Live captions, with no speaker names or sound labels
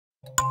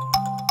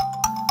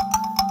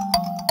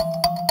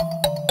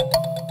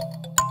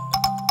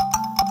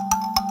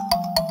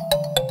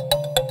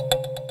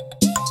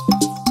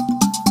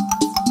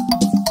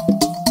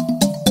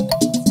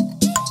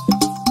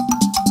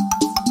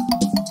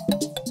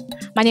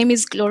My name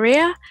is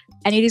Gloria,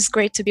 and it is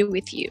great to be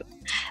with you.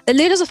 The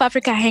Leaders of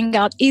Africa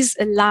Hangout is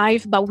a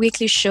live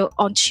bi-weekly show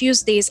on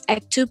Tuesdays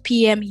at 2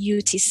 p.m.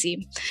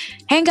 UTC.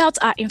 Hangouts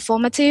are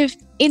informative,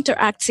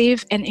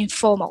 interactive, and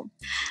informal.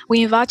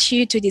 We invite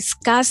you to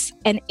discuss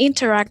and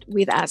interact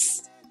with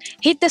us.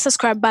 Hit the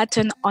subscribe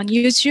button on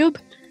YouTube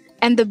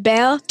and the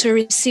bell to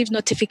receive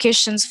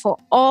notifications for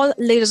all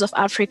Leaders of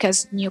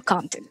Africa's new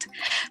content.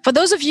 For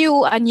those of you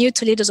who are new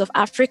to Leaders of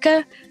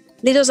Africa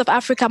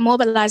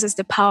mobilizes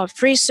the power of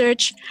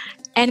research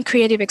and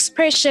creative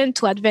expression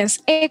to advance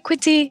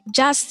equity,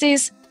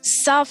 justice,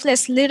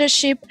 selfless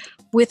leadership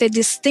with a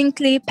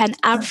distinctly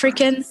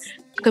Pan-African,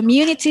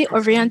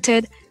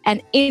 community-oriented,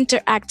 and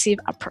interactive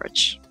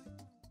approach.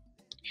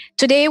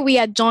 Today, we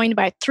are joined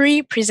by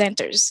 3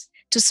 presenters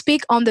to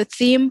speak on the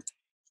theme,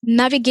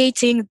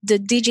 Navigating the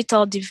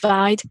Digital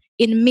Divide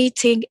in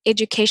Meeting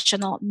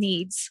Educational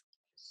Needs.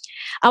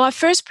 Our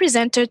first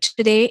presenter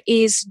today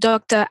is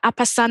Dr.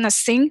 Upasana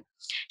Singh.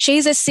 She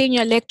is a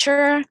senior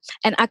lecturer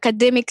and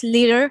academic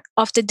leader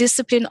of the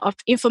discipline of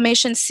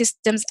Information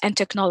Systems and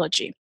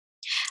Technology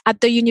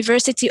at the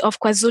University of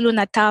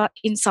KwaZulu-Natal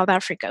in South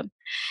Africa.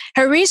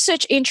 Her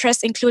research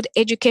interests include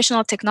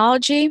educational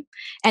technology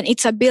and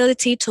its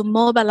ability to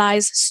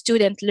mobilize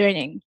student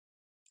learning.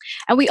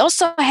 And we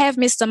also have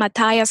Mr.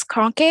 Matthias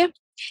Krönke.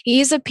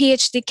 He is a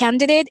PhD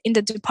candidate in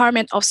the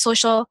Department of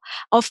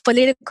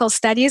Political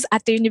Studies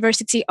at the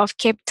University of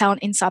Cape Town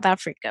in South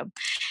Africa.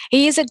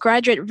 He is a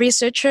graduate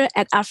researcher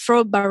at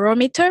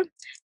Afrobarometer,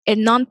 a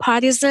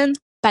nonpartisan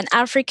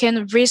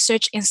Pan-African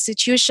research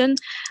institution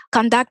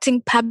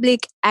conducting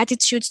public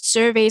attitude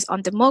surveys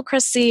on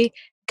democracy,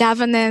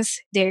 governance,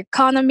 the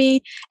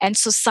economy, and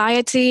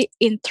society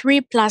in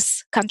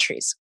 3+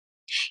 countries.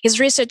 His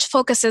research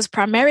focuses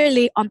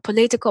primarily on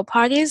political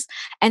parties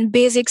and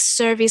basic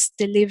service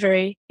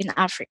delivery in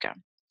Africa.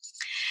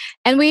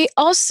 And we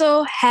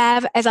also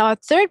have, as our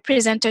third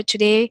presenter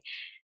today,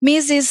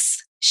 Mrs.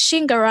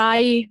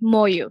 Shingayirayi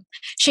Moyo.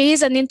 She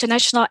is an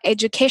international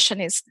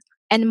educationist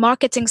and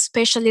marketing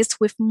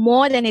specialist with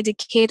more than a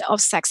decade of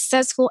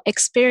successful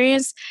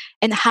experience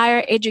in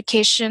higher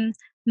education,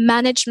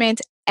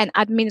 management, and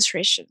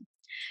administration.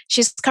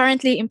 She's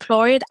currently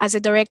employed as a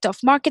director of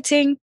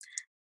marketing,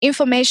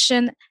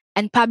 information,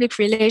 and public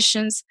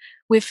relations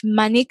with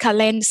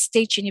Manicaland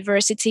State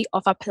University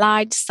of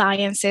Applied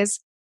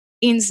Sciences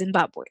in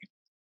Zimbabwe.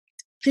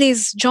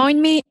 Please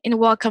join me in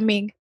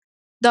welcoming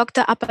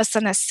Dr.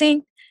 Upasana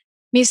Singh,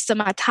 Mr.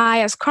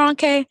 Matthias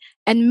Krönke,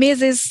 and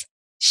Mrs.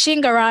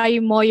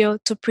 Shingayirayi Moyo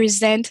to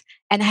present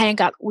and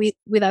hang out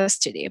with us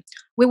today.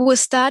 We will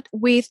start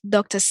with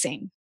Dr.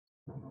 Singh.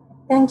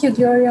 Thank you,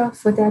 Gloria,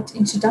 for that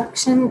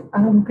introduction.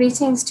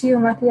 Greetings to you,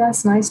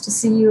 Matthias. Nice to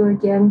see you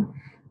again.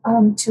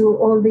 To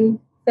all the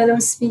fellow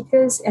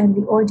speakers and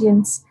the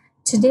audience.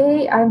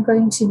 Today, I'm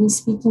going to be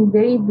speaking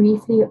very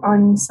briefly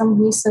on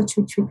some research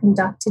which we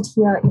conducted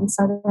here in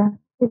South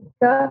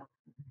Africa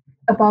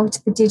about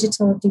the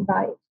digital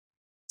divide.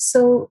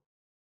 So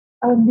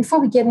before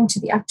we get into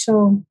the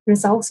actual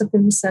results of the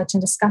research and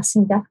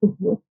discussing that with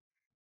you,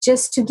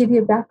 just to give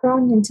you a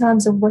background in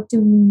terms of what do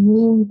we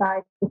mean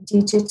by the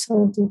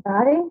digital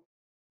divide.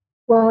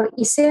 Well,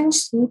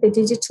 essentially, the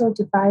digital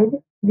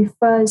divide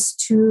refers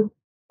to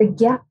the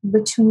gap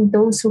between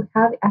those who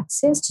have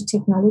access to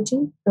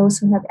technology, those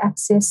who have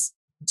access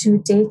to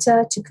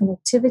data, to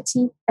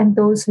connectivity, and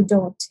those who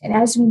don't. And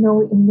as we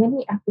know, in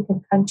many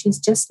African countries,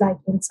 just like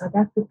in South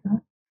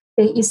Africa,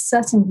 there is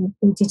certainly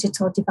a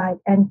digital divide.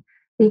 And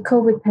the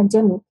COVID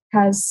pandemic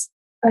has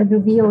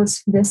revealed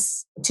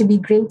this to be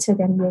greater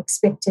than we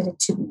expected it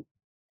to be.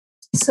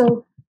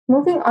 So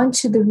moving on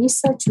to the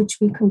research which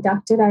we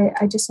conducted,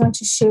 I just want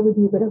to share with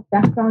you a bit of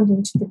background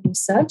into the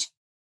research.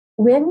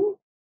 When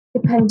the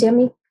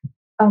pandemic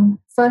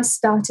first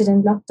started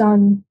and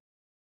lockdown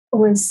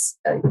was,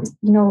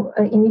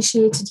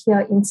 initiated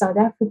here in South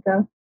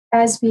Africa,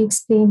 as we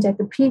explained at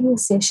the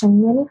previous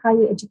session, many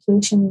higher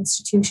education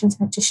institutions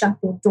had to shut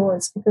their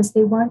doors because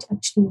they weren't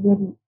actually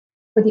ready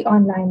for the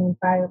online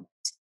environment.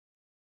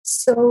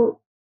 So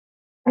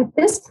at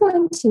this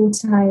point in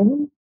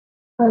time,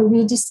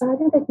 we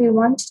decided that we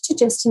wanted to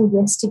just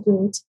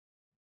investigate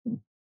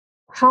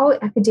how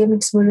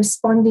academics were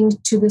responding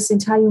to this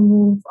entire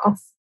move of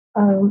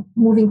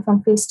moving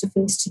from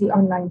face-to-face to the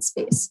online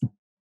space.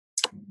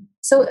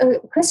 So a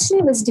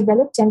questionnaire was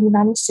developed and we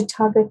managed to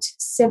target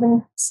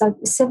seven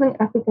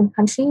African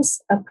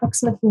countries,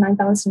 approximately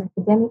 9,000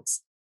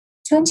 academics.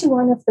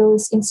 21 of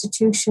those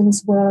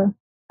institutions were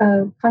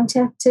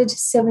contacted,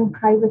 7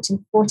 private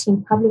and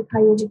 14 public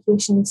higher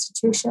education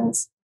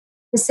institutions.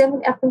 The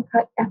 7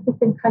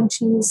 African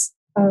countries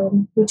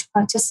which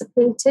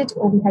participated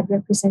or we had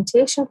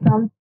representation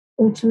from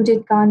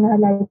included Ghana,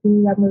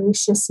 Liberia,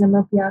 Mauritius,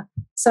 Namibia,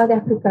 South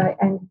Africa,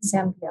 and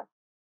Zambia.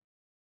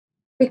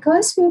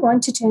 Because we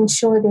wanted to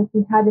ensure that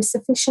we had a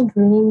sufficient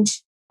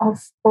range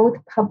of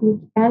both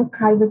public and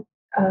private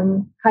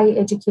higher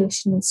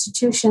education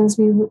institutions,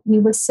 we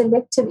were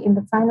selective in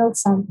the final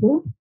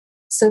sampling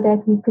so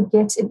that we could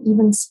get an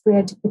even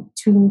spread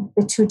between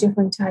the 2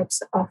 different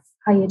types of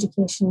higher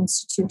education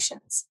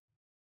institutions.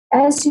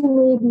 As you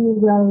may be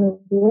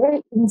well aware,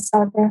 in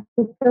South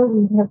Africa,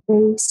 we have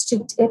very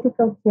strict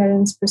ethical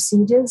clearance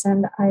procedures,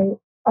 and I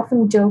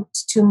often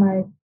joked to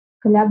my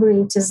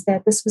collaborators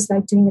that this was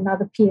like doing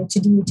another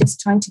PhD, just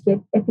trying to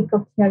get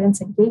ethical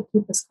clearance and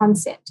gatekeepers'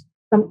 consent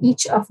from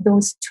each of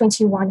those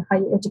 21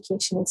 higher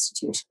education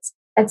institutions.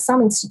 At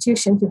some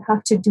institutions, you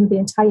have to do the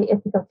entire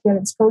ethical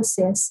clearance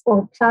process or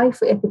apply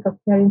for ethical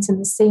clearance in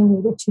the same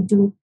way that you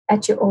do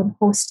at your own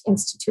host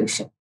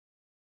institution.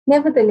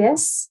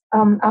 Nevertheless,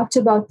 after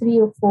about 3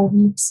 or 4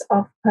 weeks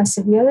of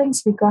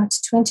perseverance, we got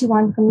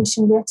 21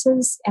 permission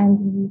letters and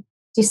we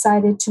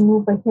decided to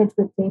move ahead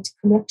with data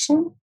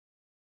collection.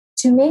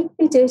 To make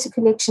the data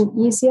collection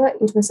easier,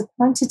 it was a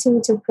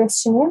quantitative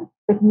questionnaire,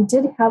 but we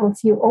did have a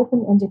few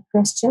open-ended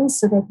questions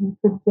so that we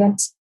could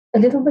get a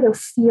little bit of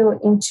feel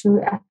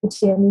into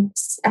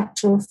academics'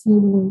 actual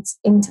feelings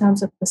in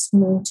terms of this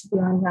move to the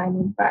online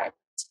environment.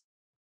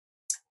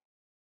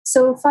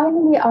 So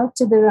finally,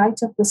 after the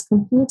write-up was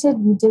completed,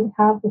 we did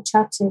have the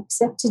chapter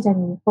accepted and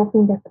we're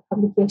hoping that the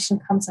publication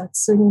comes out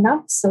soon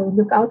enough. So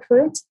look out for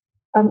it.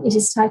 It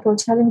is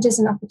titled Challenges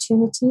and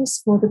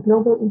Opportunities for the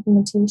Global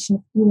Implementation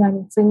of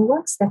E-Learning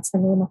Frameworks. That's the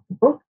name of the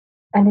book.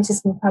 And it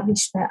has been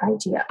published by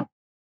IGI.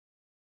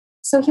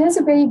 So here's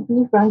a very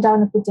brief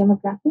rundown of the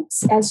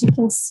demographics. As you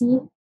can see,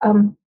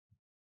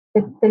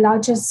 the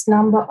largest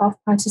number of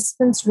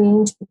participants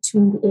range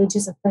between the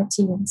ages of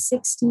 30 and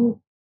 60.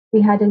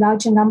 We had a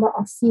larger number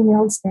of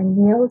females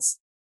than males,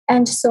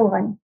 and so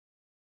on.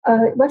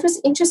 What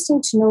was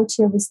interesting to note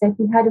here was that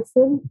we had a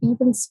fairly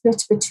even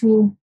split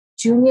between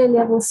junior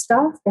level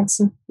staff, that's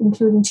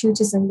including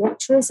tutors and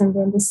lecturers, and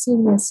then the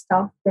senior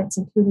staff, that's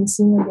including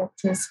senior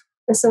lecturers,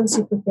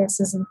 associate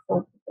professors, and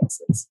full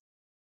professors.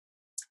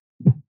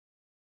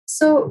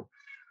 So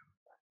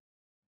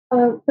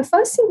the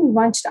first thing we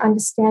wanted to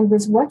understand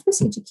was what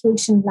was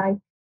education like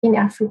in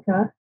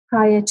Africa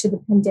prior to the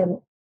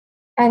pandemic.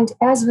 And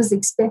as was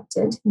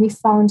expected, we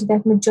found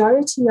that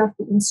majority of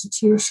the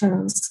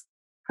institutions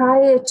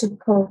prior to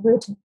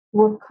COVID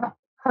were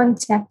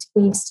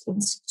contact-based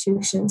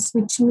institutions,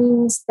 which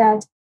means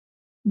that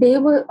they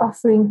were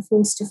offering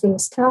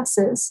face-to-face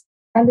classes.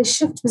 And the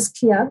shift was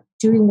clear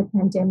during the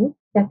pandemic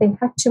that they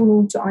had to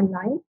move to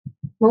online.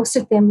 Most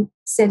of them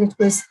said it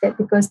was that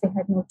because they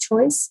had no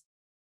choice.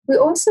 We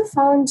also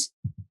found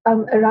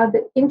a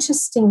rather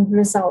interesting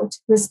result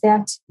was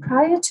that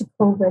prior to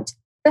COVID,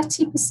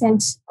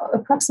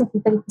 approximately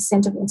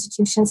 30% of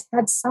institutions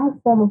had some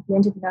form of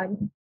blended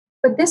learning.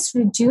 But this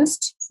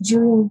reduced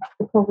during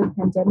the COVID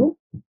pandemic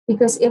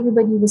because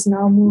everybody was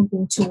now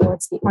moving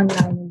towards the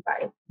online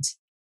environment.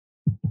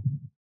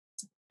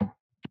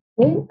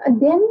 Okay.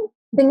 And then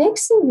the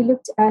next thing we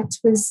looked at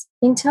was,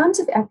 in terms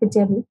of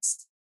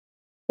academics,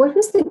 what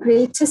was the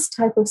greatest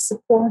type of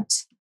support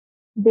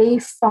they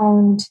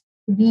found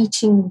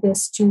reaching their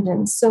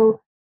students?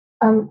 So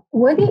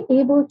were they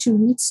able to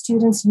reach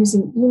students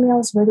using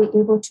emails? Were they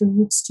able to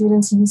reach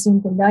students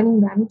using the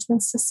learning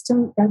management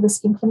system that was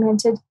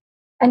implemented?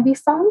 And we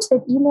found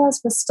that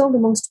emails were still the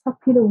most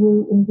popular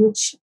way in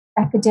which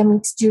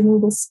academics during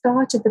the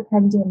start of the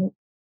pandemic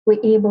were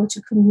able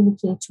to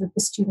communicate with the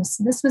students.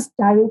 So this was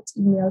direct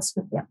emails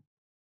with them.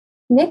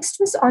 Next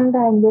was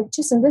online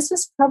lectures, and this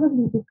was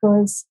probably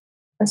because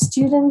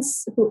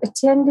students who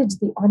attended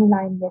the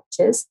online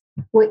lectures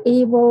were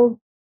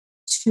able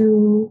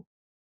to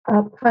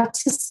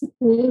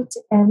participate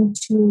and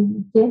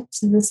to get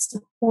the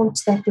support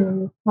that they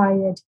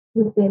required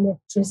with their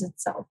lectures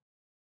itself.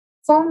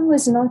 Phone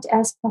was not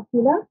as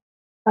popular,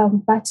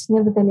 but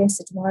nevertheless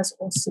it was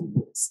also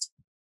used.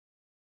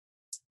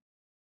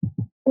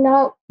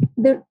 Now,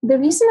 the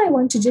reason I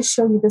want to just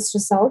show you this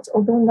result,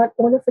 although not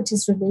all of it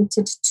is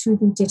related to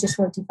the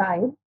digital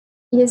divide,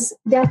 is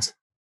that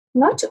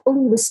not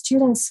only were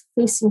students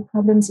facing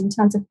problems in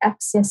terms of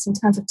access, in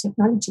terms of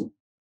technology,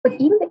 but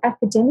even the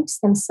academics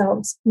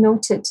themselves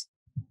noted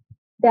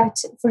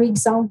that, for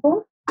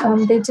example,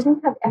 they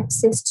didn't have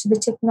access to the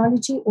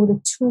technology or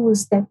the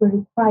tools that were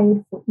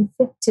required for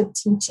effective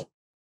teaching.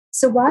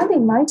 So while they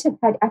might have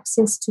had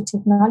access to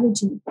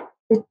technology,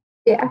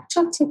 the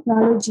actual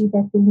technology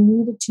that they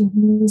needed to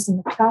use in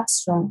the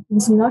classroom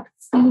was not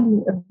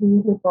freely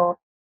available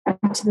at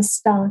the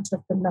start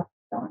of the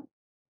lockdown.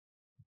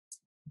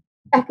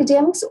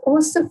 Academics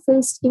also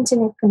faced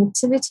internet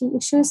connectivity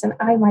issues, and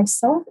I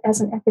myself, as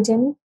an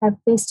academic, have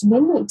faced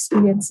many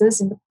experiences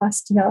in the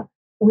past year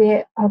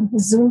where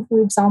Zoom,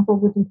 for example,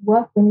 wouldn't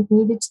work when it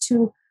needed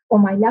to, or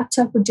my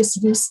laptop would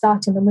just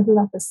restart in the middle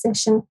of a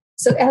session.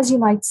 So as you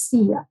might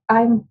see,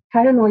 I'm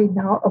paranoid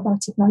now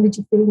about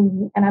technology failing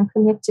me, and I'm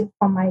connected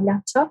from my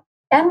laptop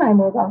and my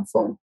mobile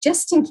phone.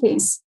 Just in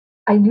case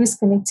I lose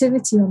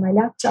connectivity on my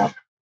laptop,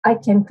 I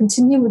can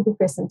continue with the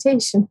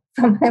presentation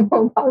from my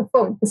mobile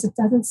phone because it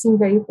doesn't seem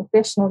very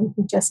professional if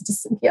you just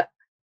disappear.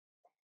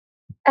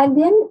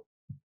 And then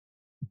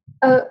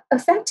a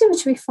factor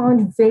which we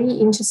found very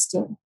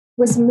interesting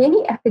was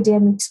many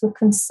academics were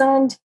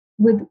concerned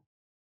with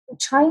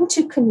trying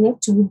to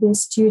connect with their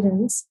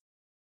students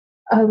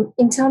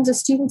in terms of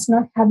students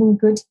not having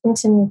good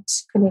internet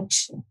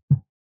connection.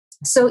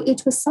 So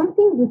it was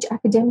something which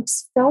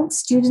academics felt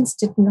students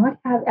did not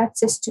have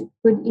access to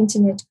good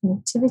internet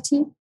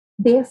connectivity.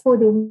 Therefore,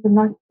 they were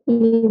not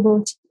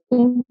able to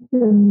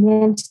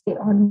implement the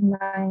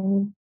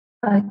online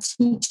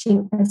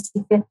teaching as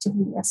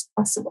effectively as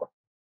possible.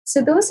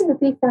 So those are the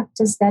three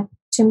factors that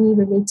to me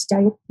relate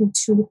directly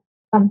to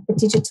the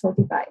digital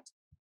divide.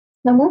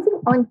 Now,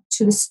 moving on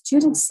to the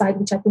student side,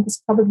 which I think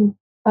is probably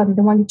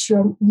the one which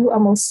you are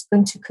most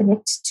going to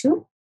connect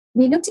to,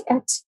 we looked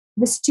at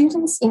the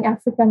students in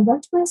Africa and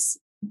what was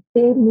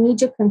their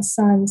major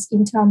concerns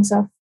in terms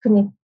of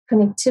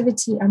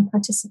connectivity and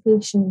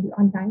participation in the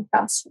online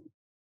classroom.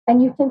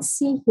 And you can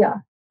see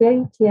here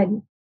very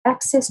clearly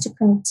access to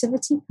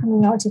connectivity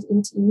coming out at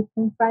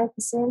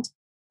 88.5%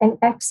 and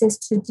access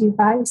to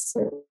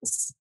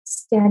devices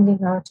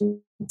standing out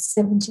at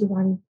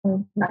 71.9%.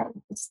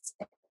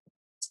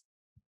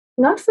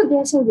 Not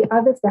forgetting the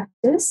other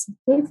factors,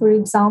 okay, for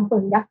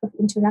example, lack of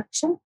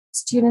interaction.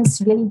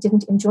 Students really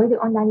didn't enjoy the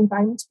online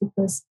environment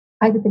because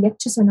either the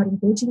lectures were not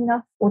engaging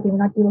enough or they were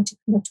not able to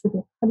connect with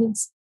their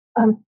colleagues.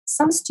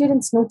 Some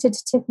students noted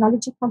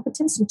technology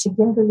competence, which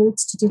again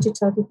relates to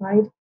digital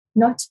divide,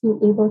 not being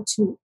able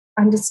to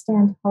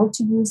understand how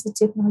to use the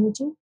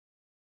technology.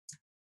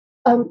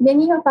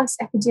 Many of us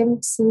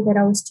academics say that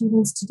our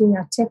students today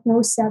are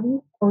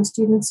techno-savvy. Our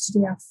students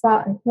today are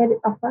far ahead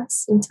of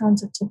us in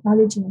terms of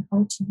technology and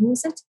how to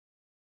use it.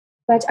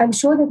 But I'm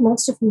sure that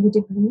most of you would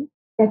agree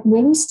that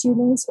many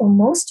students or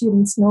most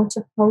students know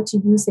how to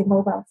use their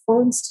mobile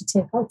phones to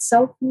take out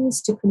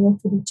selfies, to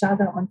connect with each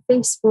other on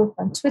Facebook,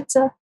 on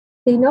Twitter.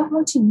 They know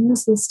how to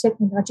use these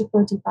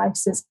technological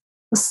devices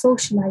for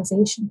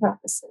socialization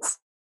purposes.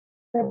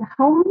 But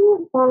how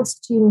many of our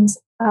students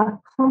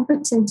are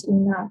competent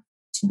enough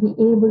to be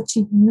able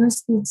to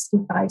use these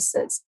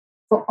devices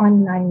for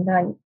online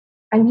learning?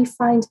 And we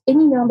find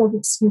any number of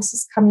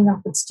excuses coming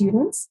up with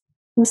students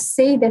who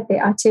say that they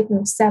are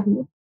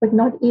techno-savvy, but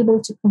not able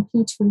to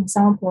complete, for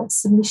example,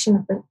 submission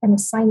of an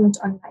assignment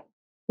online,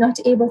 not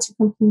able to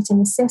complete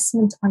an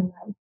assessment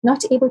online,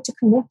 not able to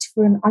connect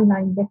for an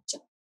online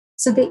lecture.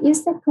 So there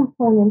is that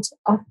component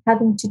of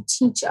having to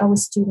teach our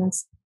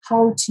students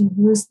how to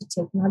use the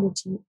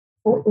technology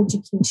for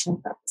education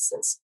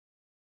purposes.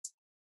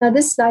 Now,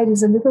 this slide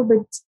is a little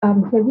bit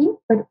heavy,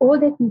 but all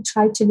that we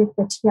tried to look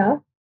at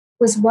here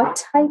was what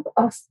type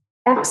of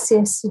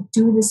access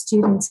do the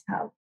students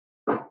have.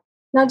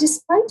 Now,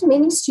 despite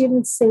many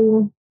students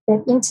saying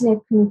that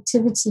internet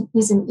connectivity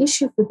is an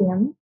issue for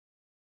them,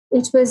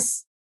 it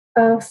was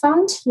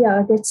found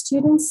here that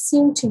students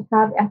seem to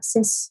have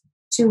access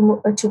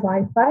to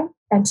Wi-Fi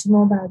and to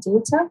mobile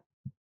data,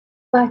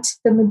 but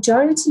the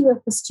majority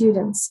of the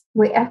students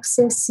were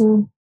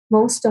accessing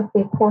most of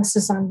their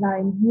courses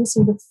online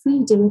using the free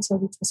data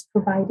which was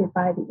provided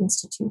by the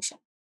institution.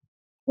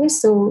 Okay,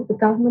 so the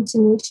government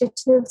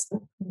initiatives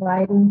of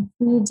providing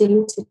free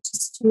data to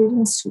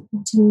students to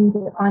continue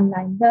their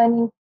online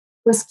learning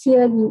was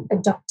clearly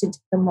adopted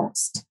the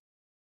most.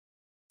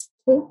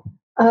 Okay.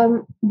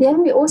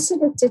 Then we also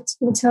looked at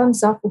in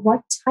terms of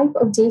what type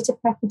of data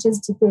packages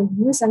did they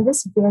use, and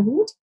this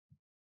varied.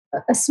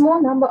 A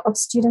small number of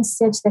students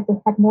said that they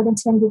had more than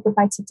 10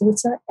 gigabytes of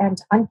data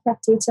and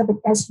uncapped data, but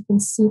as you can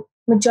see,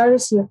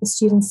 majority of the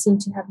students seem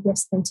to have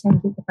less than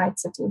 10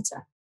 gigabytes of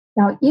data.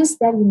 Now, is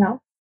that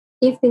enough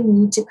if they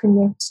need to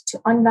connect to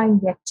online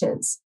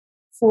lectures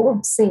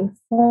for, say,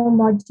 4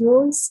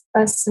 modules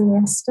a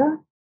semester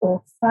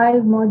or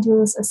 5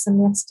 modules a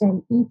semester,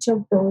 and each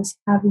of those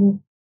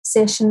having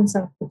sessions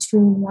of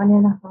between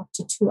 1.5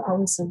 to 2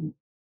 hours a week?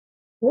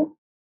 Okay?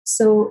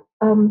 So,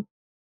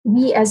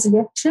 we as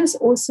lecturers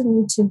also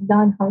need to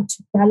learn how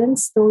to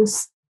balance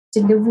those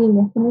delivery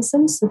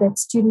mechanisms so that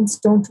students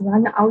don't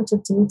run out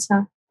of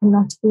data and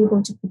not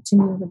able to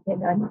continue with their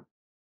learning.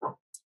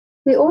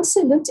 We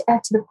also looked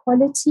at the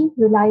quality,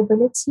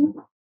 reliability,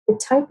 the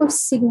type of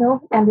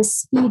signal, and the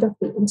speed of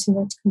the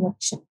internet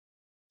connection.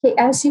 Okay,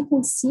 as you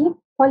can see,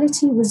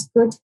 quality was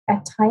good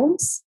at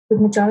times with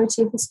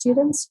majority of the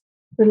students,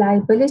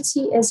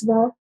 reliability as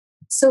well.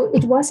 So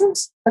it wasn't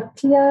a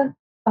clear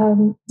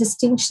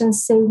distinction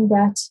saying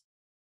that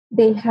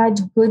they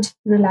had good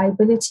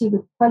reliability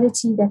with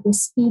quality, that their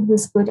speed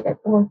was good at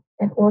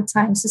all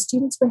times. So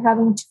students were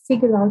having to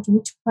figure out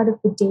which part of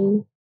the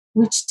day,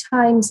 which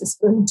times is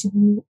going to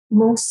be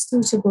most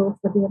suitable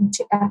for them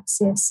to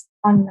access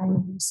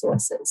online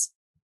resources.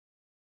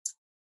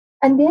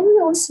 And then we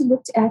also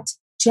looked at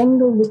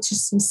general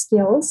literacy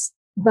skills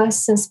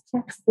versus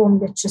platform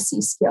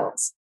literacy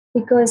skills,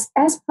 because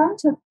as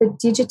part of the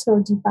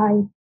digital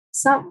divide,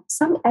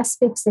 some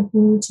aspects that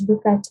we need to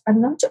look at are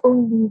not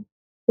only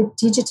the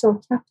digital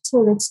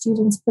capital that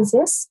students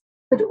possess,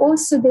 but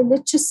also their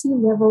literacy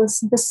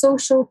levels, the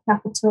social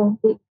capital,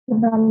 the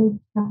economic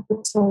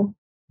capital.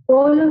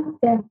 All of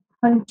that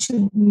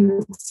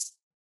contributes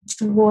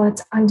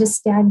towards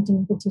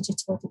understanding the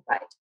digital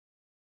divide.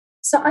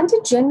 So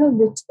under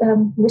general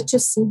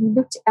literacy, we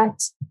looked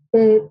at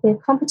their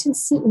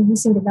competency in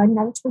using the learning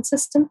management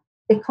system,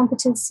 their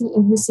competency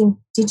in using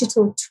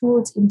digital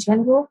tools in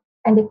general,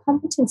 and their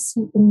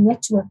competency in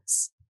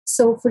networks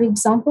So, for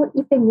example,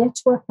 if a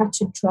network had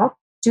to drop,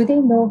 do they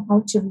know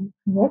how to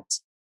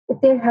reconnect?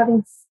 If they're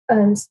having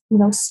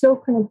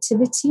slow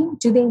connectivity,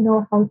 do they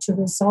know how to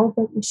resolve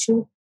that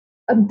issue?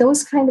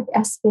 Those kind of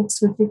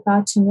aspects with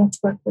regard to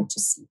network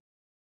literacy.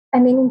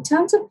 And then in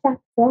terms of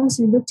platforms,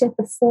 we looked at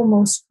the four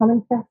most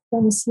common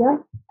platforms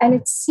here, and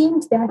it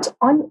seemed that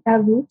on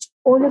average,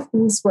 all of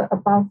these were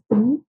above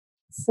 3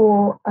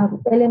 for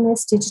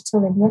LMS,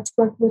 digital and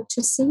network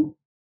literacy.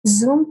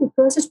 Zoom,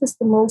 because it was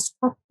the most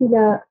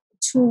popular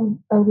tool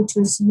which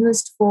was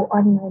used for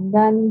online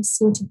learning,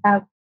 seemed to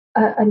have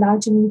a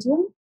larger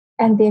median.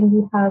 And then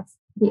we have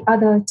the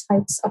other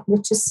types of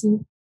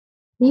literacy.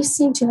 These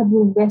seem to have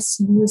been less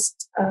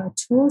used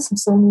tools, and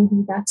so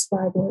maybe that's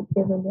why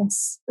there were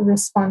less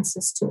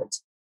responses to it.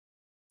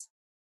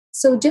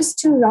 So just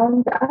to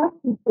round up,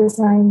 because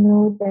I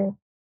know that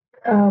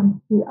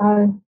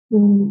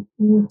we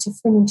need to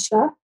finish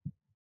up,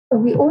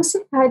 we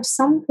also had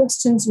some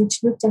questions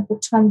which looked at the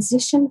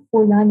transition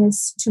for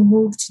learners to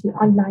move to the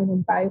online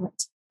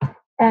environment.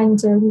 And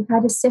we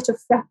had a set of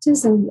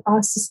factors, and we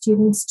asked the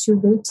students to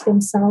rate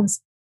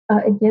themselves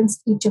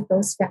against each of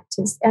those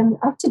factors. And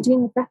after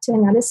doing a factor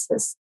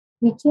analysis,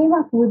 we came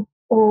up with,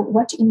 or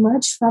what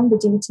emerged from the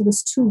data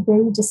was two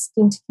very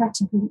distinct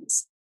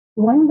categories.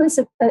 One was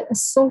a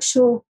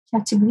social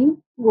category,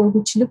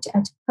 which looked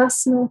at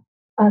personal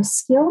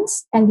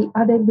skills, and the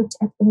other looked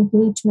at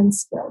engagement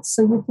skills.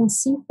 So you can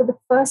see for the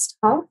first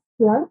half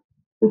here,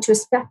 which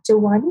was factor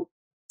one,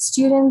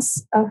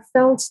 students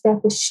felt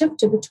that the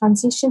shift or the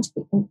transition to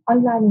the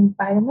online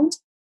environment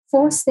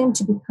forced them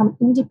to become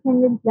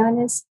independent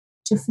learners,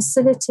 to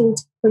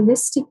facilitate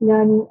holistic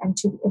learning, and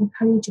to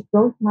encourage a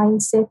growth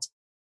mindset.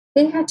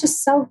 They had to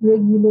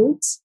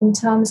self-regulate in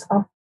terms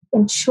of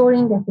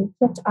ensuring that they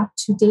kept up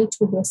to date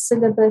with their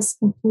syllabus,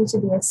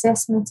 completed their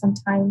assessments on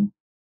time.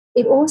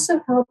 It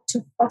also helped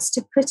to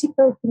foster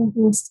critical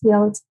thinking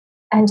skills,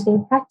 and they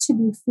had to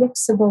be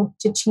flexible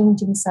to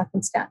changing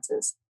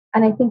circumstances.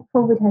 And I think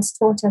COVID has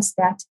taught us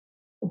that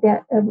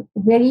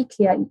very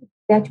clearly,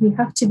 that we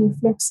have to be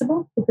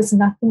flexible because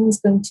nothing is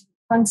going to be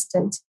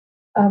constant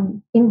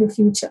in the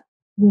future.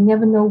 We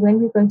never know when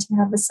we're going to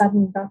have a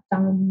sudden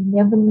lockdown. We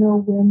never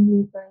know when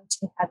we're going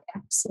to have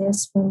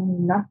access, when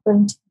we're not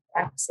going to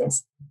have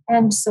access,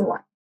 and so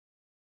on.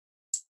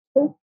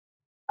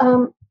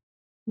 Okay.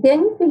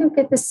 Then if we look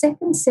at the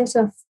second set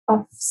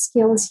of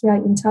skills here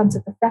in terms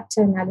of the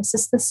factor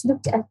analysis, this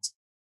looked at,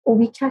 or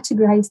we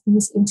categorized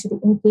these into the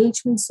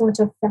engagement sort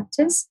of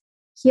factors.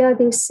 Here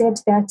they said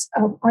that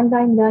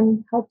online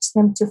learning helped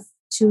them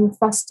to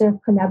foster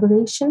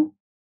collaboration.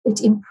 It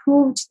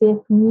improved their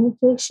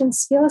communication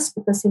skills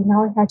because they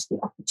now had the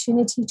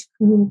opportunity to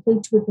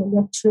communicate with their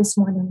lecturers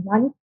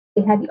one-on-one.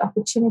 They had the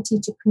opportunity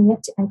to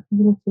connect and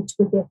communicate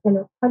with their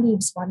fellow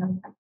colleagues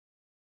one-on-one.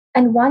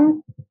 And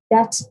one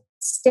that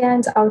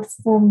stands out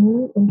for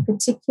me in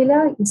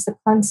particular is the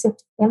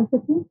concept of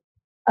empathy.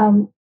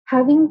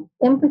 Having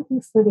empathy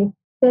for their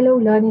fellow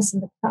learners in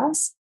the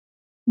class.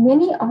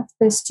 Many of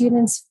the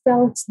students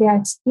felt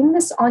that in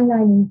this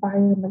online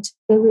environment,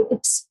 they were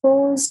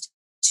exposed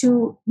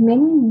to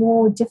many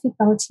more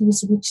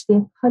difficulties which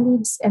their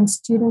colleagues and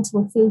students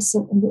were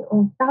facing in their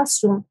own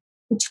classroom,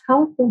 which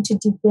helped them to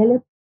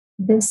develop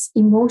this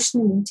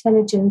emotional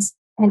intelligence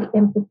and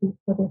empathy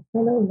for their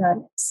fellow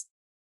learners.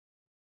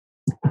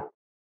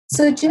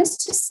 So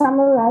just to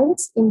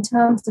summarize, in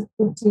terms of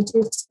the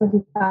digital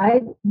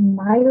divide, in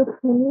my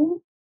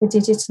opinion, the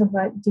digital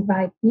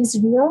divide is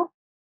real.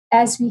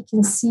 As we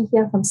can see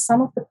here from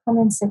some of the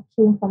comments that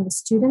came from the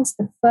students,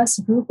 the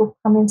first group of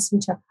comments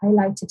which I've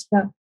highlighted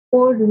here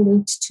all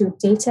relate to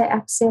data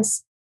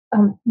access,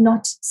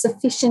 not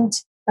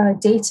sufficient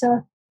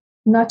data,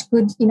 not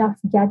good enough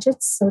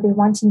gadgets, so they're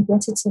wanting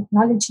better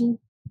technology.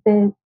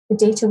 The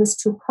data was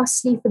too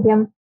costly for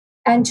them,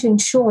 and to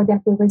ensure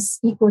that there was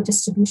equal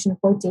distribution of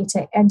both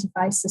data and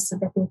devices so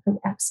that they could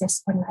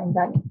access online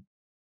learning.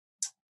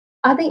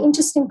 Other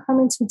interesting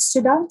comments which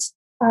stood out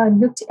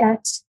looked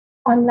at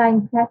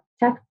online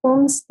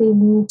platforms. They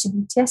need to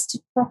be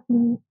tested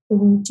properly. They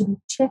need to be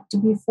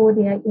checked before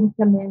they are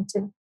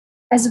implemented,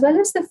 as well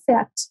as the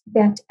fact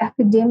that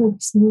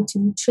academics need to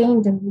be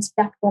trained on these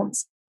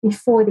platforms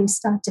before they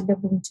start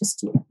delivering to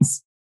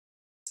students.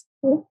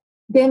 Okay.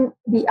 Then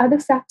the other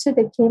factor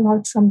that came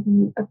out from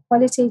the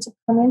qualitative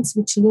comments,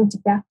 which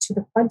linked back to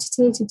the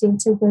quantitative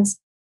data, was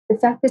the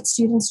fact that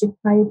students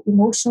required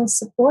emotional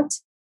support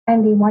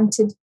and they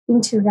wanted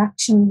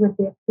interaction with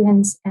their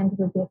friends and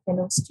with their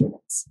fellow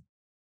students.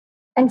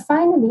 And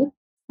finally,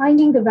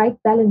 finding the right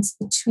balance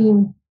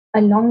between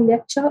a long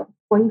lecture of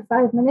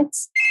 45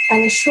 minutes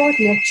and a short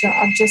lecture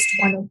of just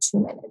 1 or 2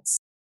 minutes.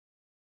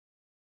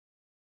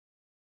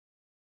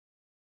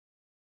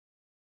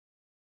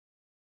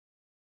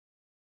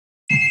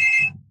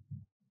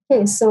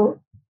 Okay, so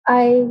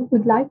I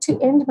would like to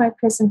end my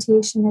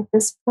presentation at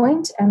this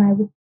point, and I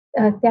would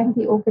thank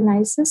the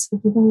organizers for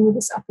giving me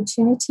this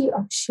opportunity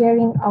of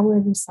sharing our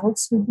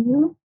results with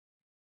you.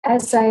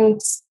 As I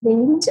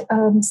explained,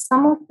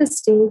 some of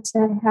this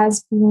data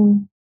has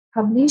been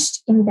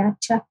published in that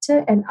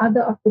chapter, and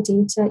other of the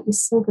data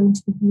is still going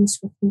to be used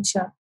for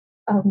future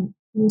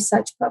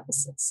research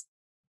purposes.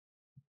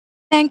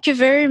 Thank you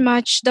very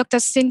much, Dr.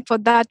 Singh, for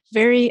that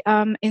very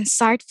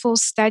insightful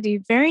study.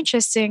 Very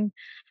interesting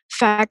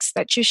facts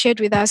that you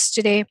shared with us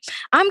today.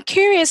 I'm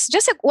curious,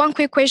 just one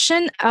quick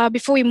question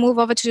before we move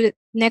over to the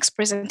next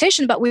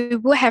presentation, but we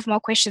will have more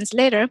questions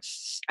later.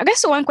 I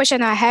guess the one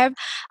question I have,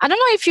 I don't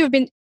know if you've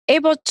been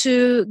able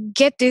to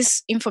get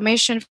this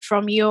information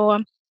from your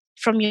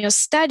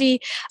study.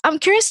 I'm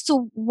curious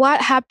to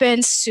what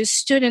happens to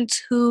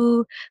students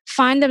who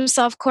find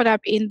themselves caught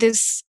up in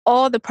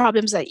all the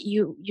problems that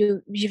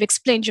you've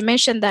explained. You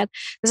mentioned that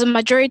there's a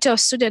majority of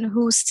students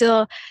who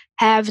still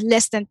have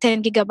less than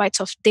 10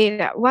 gigabytes of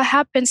data. What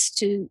happens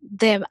to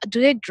them? Do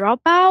they drop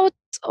out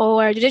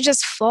or do they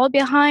just fall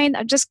behind?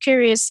 I'm just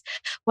curious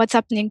what's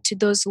happening to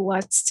those who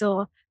are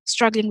still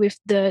struggling with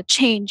the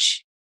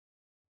change.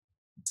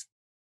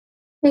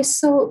 Okay,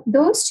 so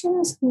those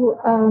students who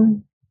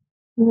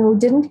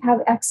didn't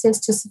have access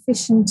to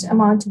sufficient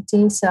amount of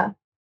data,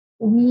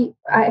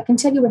 I can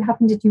tell you what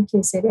happened at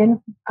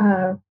UKZN,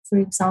 for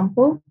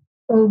example.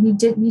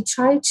 We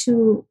tried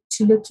to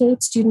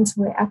locate students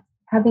who were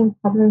having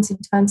problems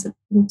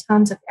in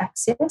terms of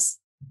access,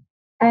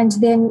 and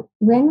then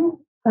when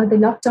the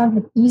lockdown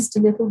had eased a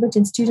little bit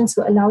and students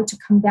were allowed to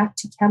come back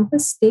to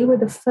campus, they were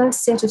the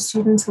first set of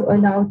students who were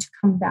allowed to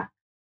come back,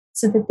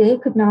 so that they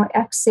could now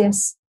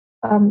access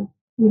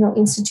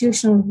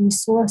institutional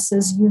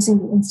resources using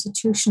the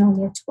institutional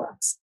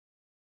networks.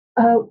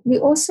 We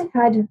also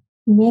had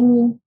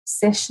many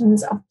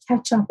sessions of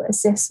catch-up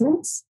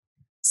assessments.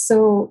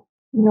 So,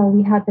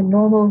 we had the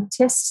normal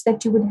tests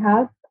that you would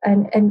have,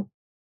 and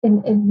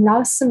in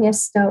last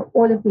semester,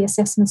 all of the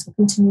assessments were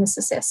continuous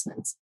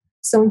assessments.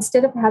 So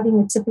instead of having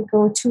a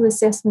typical 2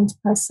 assessments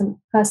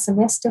per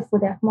semester for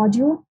that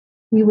module,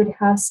 we would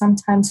have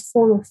sometimes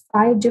 4 or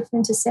 5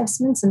 different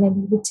assessments, and then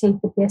we would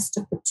take the best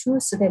of the 2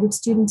 so that if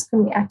students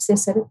couldn't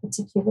access at a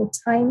particular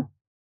time,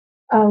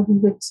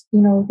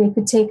 they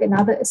could take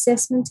another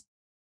assessment.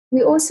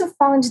 We also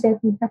found that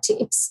we had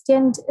to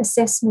extend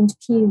assessment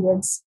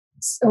periods,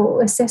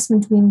 so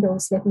assessment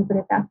windows, let me put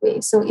it that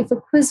way. So if a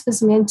quiz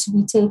was meant to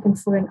be taken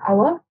for an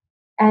hour,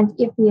 and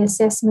if the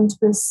assessment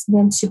was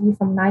meant to be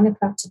from 9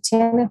 o'clock to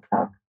 10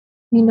 o'clock,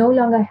 we no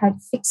longer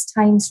had fixed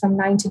times from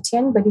 9 to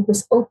 10, but it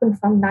was open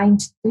from 9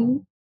 to 3,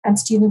 and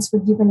students were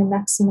given a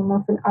maximum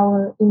of an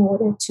hour in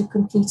order to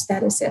complete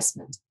that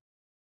assessment.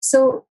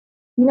 So,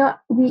 I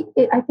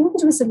think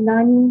it was a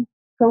learning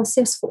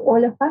process for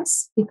all of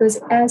us, because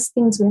as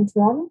things went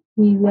wrong,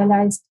 we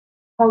realized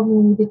how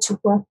we needed to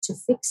work to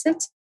fix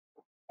it.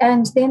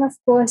 And then, of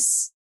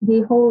course,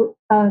 the whole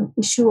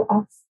issue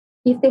of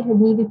if they had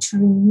needed to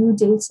renew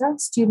data,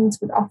 students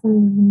would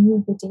often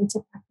renew the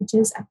data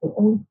packages at their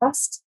own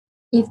cost,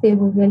 if they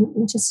were really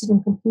interested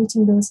in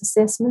completing those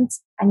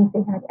assessments and if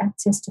they had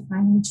access to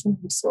financial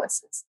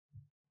resources.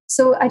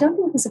 So I don't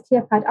think there's a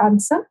clear-cut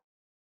answer.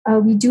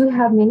 We do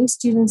have many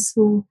students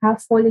who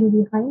have fallen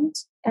behind,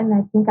 and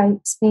I think I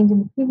explained in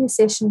the previous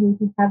session where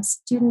we have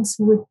students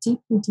who were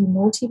deeply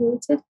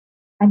demotivated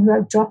and who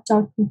have dropped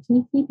out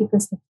completely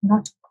because they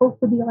cannot cope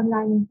with the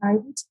online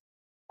environment.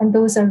 And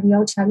those are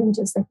real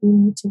challenges that we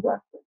need to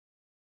work with.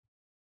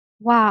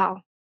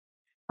 Wow.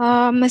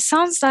 It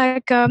sounds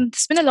like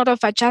there's been a lot of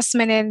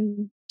adjustment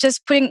and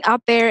just putting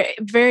out there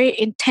very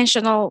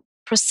intentional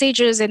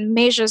procedures and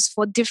measures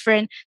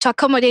to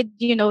accommodate,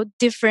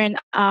 different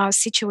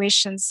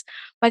situations.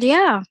 But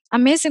yeah,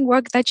 amazing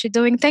work that you're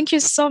doing. Thank you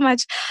so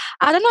much.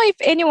 I don't know if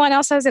anyone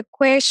else has a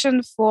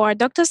question for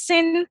Dr.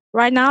 Singh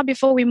right now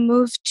before we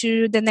move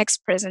to the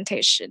next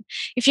presentation.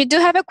 If you do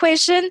have a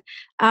question,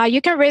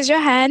 you can raise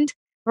your hand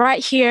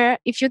right here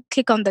if you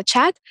click on the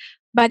chat.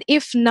 But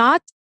if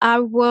not, I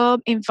will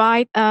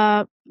invite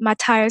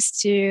Matthias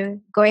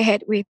to go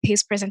ahead with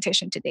his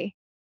presentation today.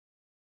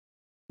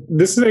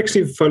 This is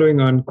actually following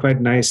on quite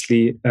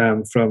nicely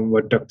from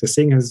what Dr.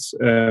 Singh has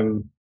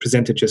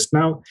presented just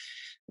now.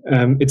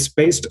 It's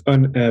based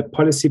on a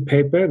policy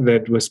paper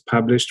that was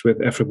published with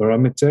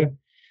Afrobarometer,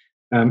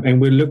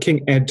 and we're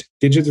looking at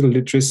digital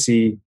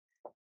literacy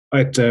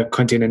at a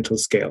continental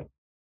scale.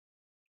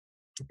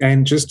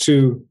 And just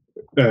to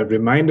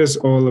remind us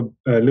all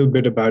a little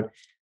bit about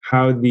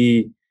how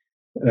the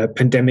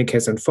pandemic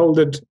has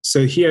unfolded.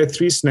 So here are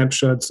 3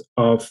 snapshots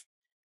of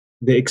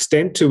the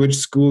extent to which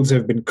schools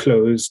have been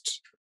closed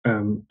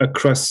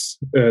across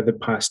the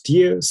past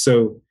year.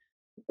 So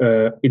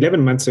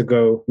 11 months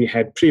ago, we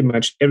had pretty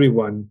much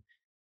everyone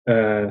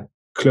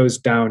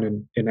closed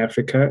down in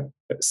Africa.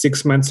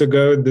 6 months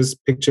ago, this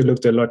picture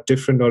looked a lot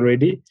different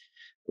already,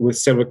 with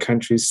several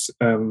countries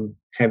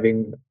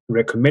having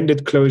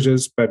recommended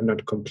closures, but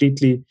not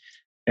completely.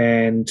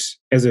 And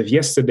as of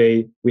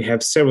yesterday, we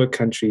have several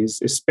countries,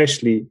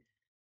 especially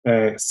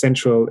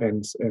Central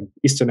and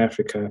Eastern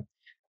Africa,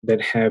 that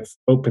have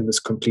opened this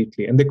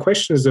completely. And the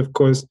question is, of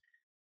course,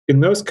 in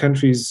those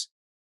countries,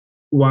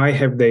 why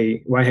have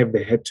they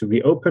had to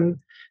reopen?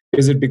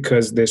 Is it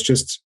because there's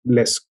just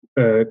less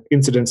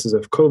incidences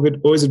of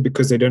COVID, or is it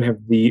because they don't have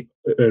the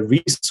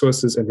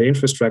resources and the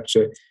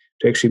infrastructure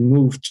to actually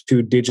move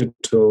to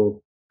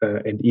digital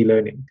and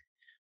e-learning?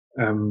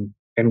 And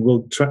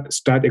we'll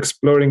start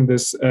exploring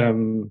this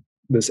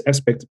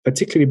aspect,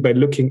 particularly by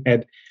looking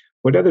at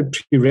what are the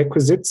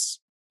prerequisites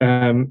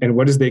and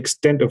what is the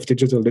extent of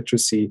digital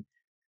literacy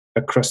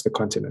across the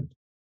continent.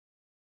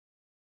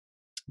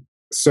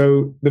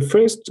 So the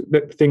first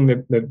thing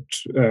that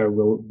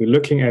we'll be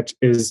looking at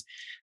is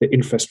the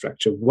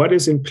infrastructure. What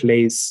is in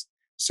place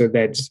so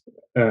that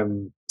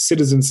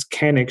citizens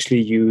can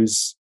actually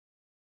use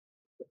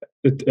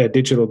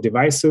digital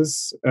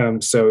devices?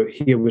 So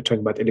here we're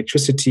talking about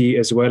electricity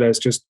as well as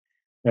just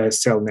a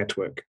cell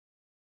network.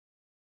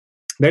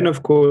 Then,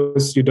 of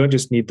course, you don't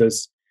just need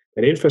that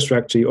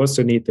infrastructure, you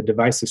also need the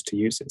devices to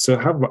use it. So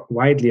how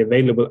widely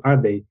available are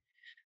they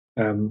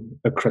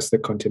across the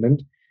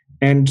continent?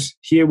 And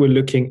here we're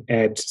looking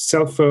at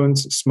cell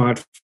phones,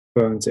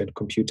 smartphones, and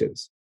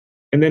computers.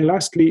 And then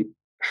lastly,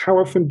 how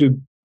often do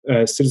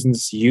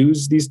citizens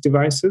use these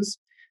devices?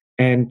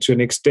 And to an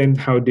extent,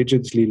 how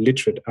digitally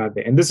literate are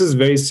they? And this is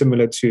very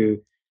similar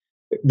to,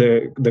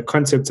 the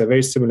concepts are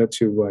very similar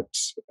to what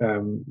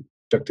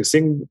Dr.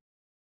 Singh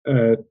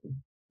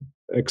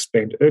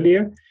explained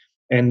earlier.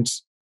 And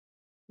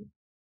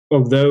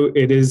although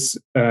it is,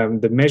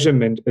 the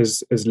measurement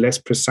is less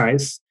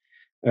precise,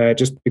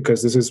 just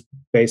because this is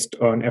based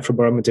on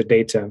Afrobarometer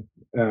data,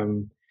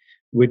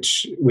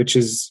 which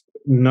is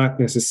not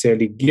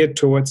necessarily geared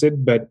towards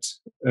it, but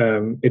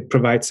it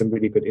provides some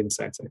really good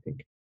insights, I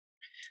think.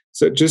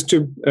 So just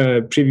to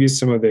preview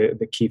some of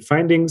the key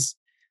findings,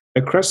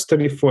 across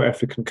 34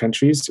 African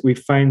countries, we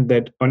find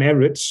that on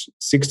average,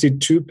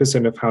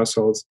 62% of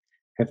households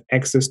have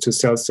access to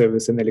cell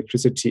service and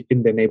electricity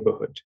in their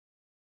neighborhood.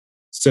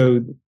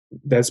 So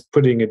that's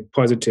putting it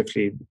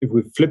positively. If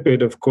we flip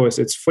it, of course,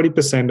 it's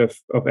 40%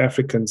 of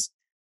Africans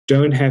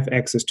don't have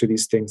access to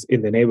these things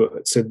in the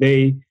neighborhood. So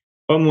they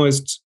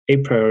almost a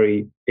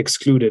priori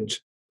excluded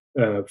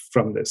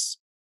from this.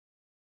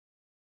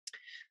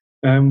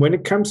 When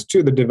it comes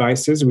to the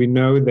devices, we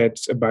know that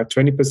about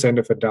 20%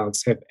 of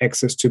adults have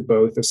access to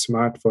both a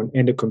smartphone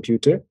and a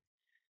computer,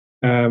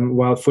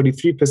 while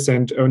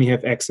 43% only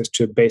have access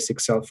to a basic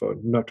cell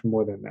phone, not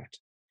more than that.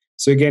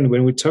 So again,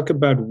 when we talk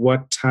about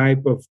what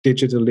type of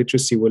digital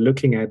literacy we're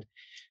looking at,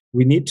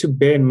 we need to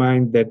bear in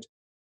mind that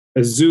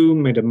a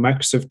Zoom and a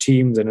Microsoft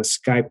Teams and a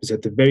Skype is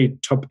at the very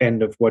top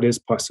end of what is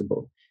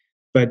possible.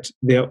 But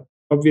there are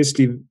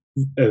obviously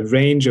a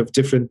range of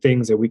different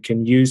things that we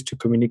can use to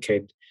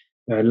communicate.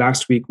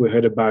 Last week, we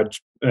heard about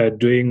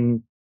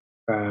doing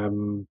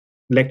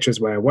lectures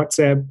via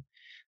WhatsApp.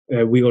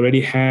 We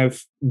already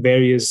have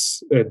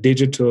various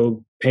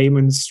digital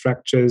payment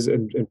structures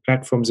and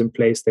platforms in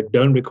place that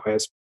don't require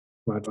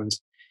smartphones.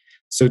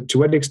 So to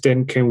what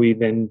extent can we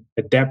then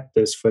adapt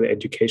this for the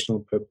educational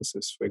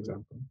purposes, for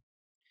example?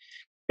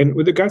 And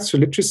with regards to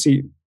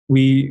literacy,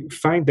 we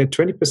find that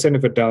 20%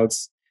 of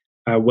adults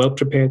are well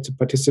prepared to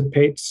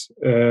participate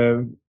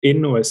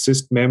in or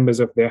assist members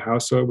of their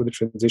household with the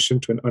transition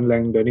to an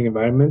online learning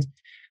environment,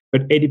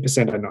 but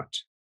 80% are not.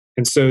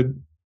 And so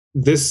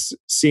this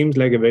seems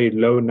like a very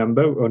low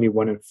number, only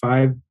 1 in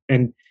 5,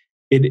 and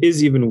it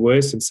is even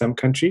worse in some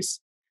countries.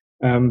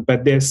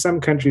 But there are some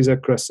countries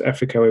across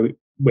Africa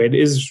where it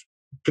is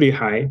pretty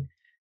high.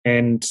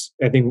 And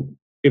I think,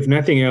 if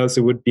nothing else,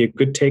 it would be a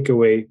good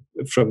takeaway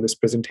from this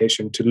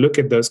presentation to look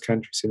at those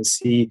countries and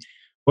see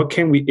what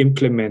can we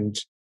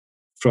implement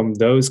from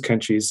those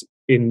countries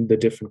in the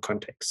different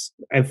contexts.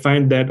 I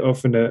find that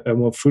often a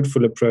more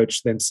fruitful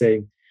approach than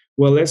saying,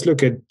 well, let's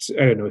look at,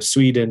 I don't know,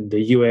 Sweden,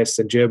 the US,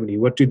 and Germany.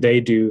 What do they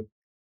do,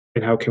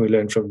 and how can we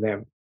learn from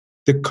them?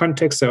 The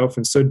contexts are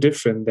often so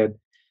different that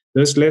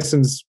those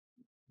lessons,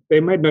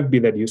 they might not be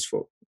that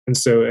useful. And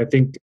so I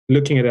think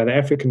looking at other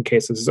African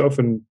cases is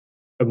often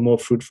a more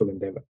fruitful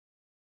endeavor.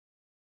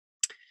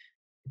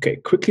 Okay,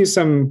 quickly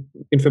some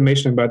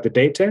information about the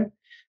data.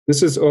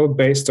 This is all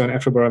based on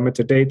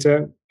Afrobarometer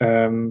data.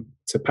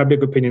 It's a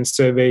public opinion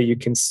survey. You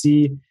can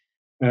see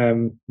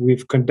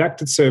we've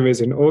conducted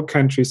surveys in all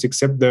countries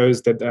except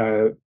those that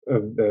are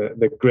of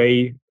the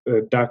gray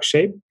dark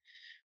shade.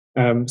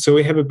 So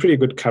we have a pretty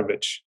good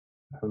coverage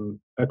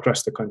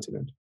across the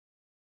continent.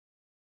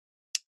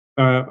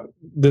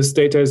 This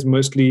data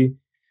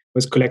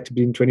was collected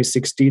in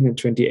 2016 and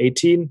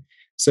 2018.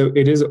 So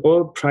it is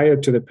all prior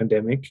to the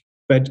pandemic.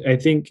 But I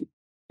think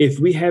if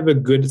we have a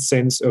good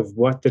sense of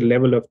what the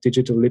level of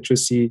digital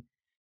literacy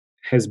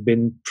has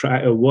been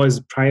was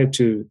prior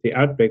to the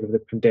outbreak of the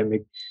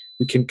pandemic,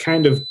 we can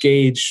kind of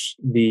gauge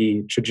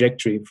the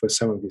trajectory for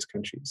some of these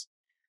countries.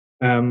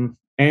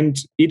 And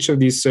each of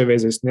these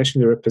surveys is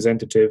nationally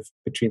representative,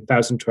 between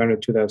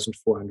 1,200 to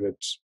 2,400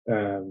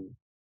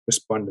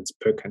 respondents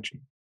per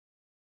country.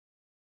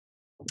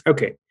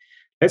 Okay,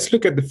 let's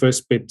look at the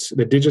first bit,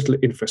 the digital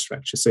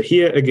infrastructure. So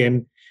here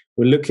again,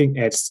 we're looking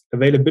at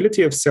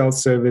availability of cell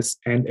service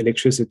and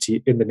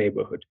electricity in the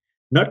neighborhood.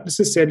 Not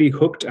necessarily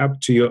hooked up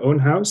to your own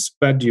house,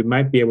 but you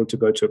might be able to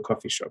go to a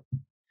coffee shop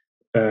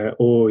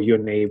or your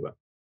neighbor.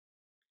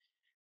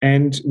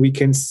 And we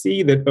can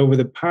see that over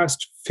the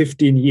past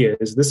 15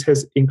 years, this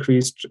has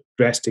increased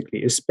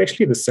drastically,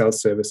 especially the cell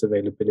service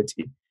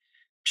availability,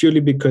 purely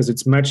because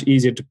it's much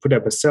easier to put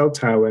up a cell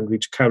tower and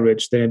reach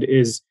coverage than it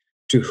is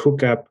to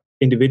hook up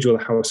individual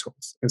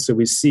households. And so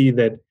we see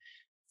that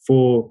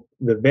for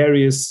the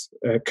various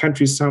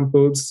country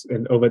samples,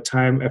 and over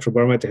time,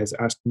 Afrobarometer has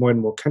asked more and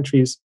more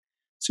countries.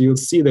 So you'll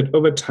see that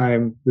over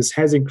time, this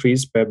has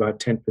increased by about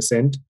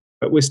 10%,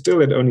 but we're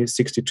still at only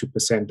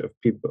 62%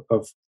 of people,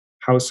 of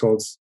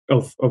households,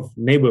 of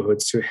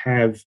neighborhoods who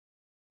have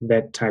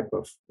that type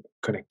of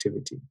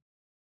connectivity.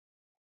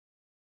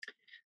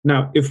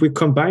 Now, if we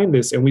combine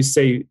this and we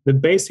say the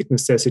basic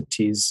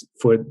necessities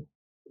for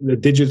the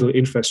digital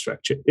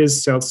infrastructure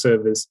is cell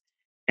service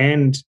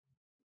and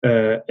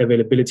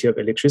availability of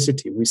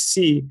electricity, we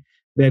see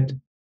that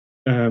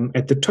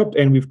at the top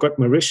end, we've got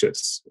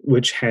Mauritius,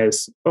 which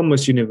has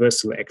almost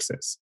universal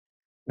access,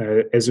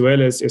 as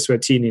well as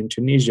Eswatini in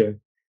Tunisia.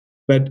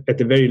 But at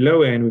the very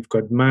low end, we've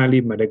got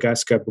Mali,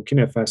 Madagascar,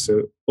 Burkina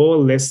Faso,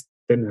 all less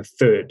than a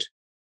third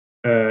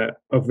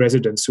of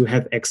residents who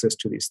have access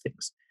to these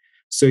things.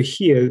 So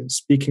here,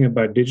 speaking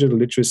about digital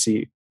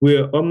literacy,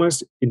 we're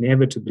almost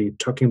inevitably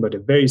talking about a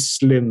very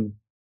slim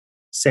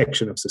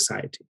section of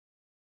society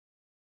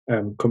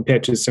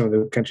compared to some of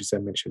the countries I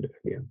mentioned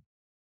earlier.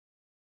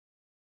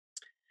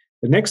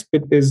 The next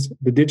bit is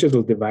the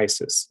digital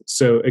devices.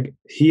 So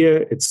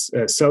here it's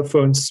cell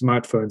phones,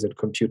 smartphones, and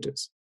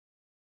computers.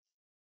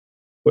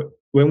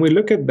 When we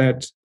look at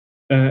that,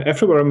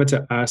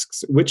 Afrobarometer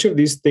asks, which of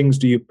these things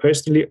do you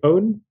personally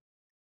own?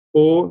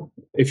 Or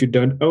if you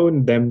don't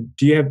own them,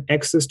 do you have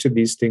access to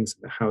these things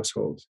in the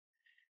household?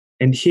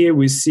 And here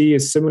we see a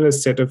similar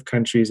set of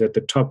countries at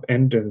the top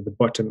end and the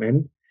bottom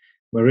end.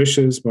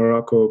 Mauritius,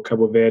 Morocco,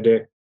 Cabo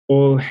Verde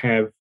all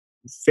have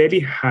fairly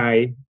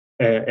high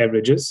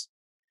averages,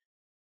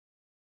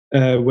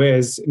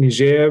 whereas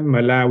Niger,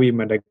 Malawi,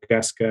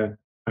 Madagascar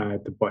are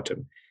at the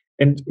bottom.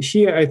 And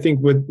here I think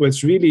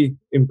what's really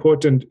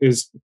important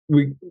is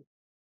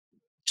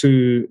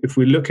if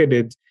we look at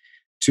it,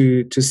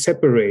 to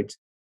separate.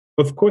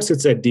 Of course,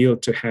 it's ideal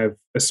to have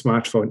a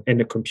smartphone and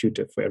a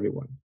computer for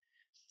everyone.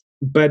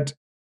 But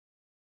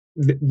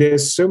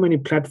there's so many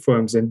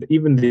platforms, and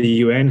even the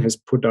UN has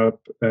put up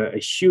a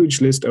huge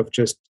list of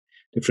just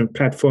different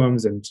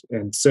platforms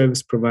and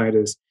service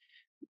providers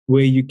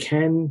where you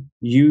can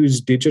use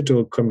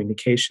digital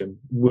communication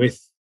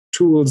with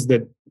tools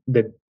that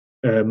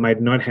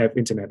might not have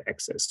internet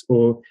access,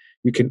 or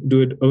you can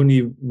do it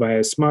only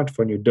via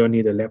smartphone. You don't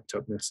need a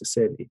laptop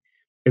necessarily.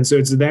 And so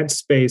it's that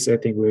space, I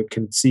think, where we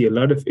can see a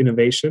lot of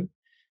innovation,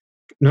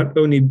 not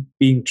only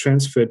being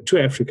transferred to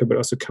Africa, but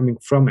also coming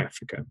from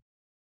Africa,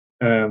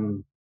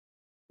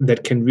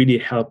 that can really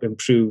help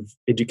improve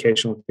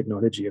educational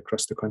technology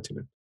across the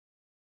continent.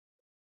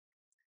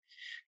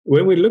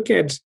 When we look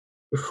at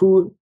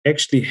who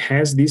actually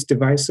has these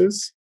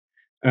devices,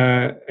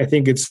 I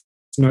think it's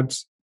not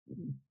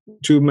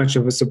too much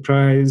of a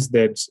surprise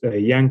that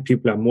young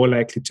people are more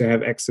likely to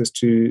have access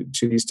to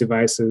these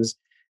devices,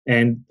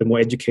 and the more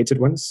educated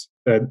ones,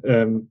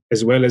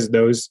 as well as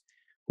those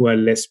who are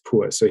less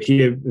poor. So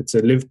here it's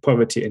a live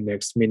poverty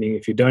index, meaning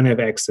if you don't have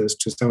access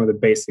to some of the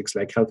basics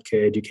like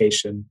healthcare,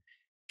 education,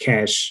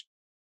 cash,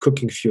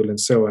 cooking fuel, and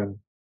so on,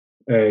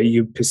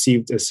 you're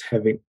perceived as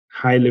having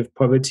high live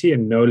poverty,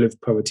 and no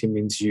live poverty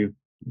means you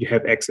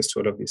have access to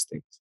all of these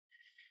things.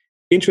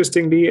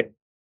 Interestingly,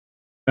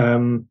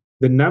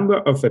 the number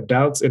of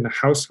adults in a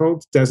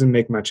household doesn't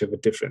make much of a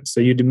difference.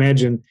 So you'd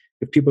imagine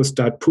if people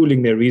start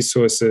pooling their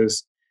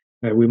resources,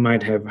 we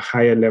might have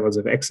higher levels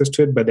of access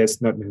to it, but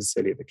that's not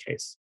necessarily the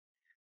case.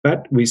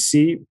 But we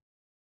see,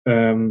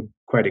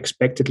 quite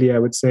expectedly, I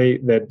would say,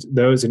 that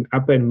those in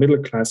upper and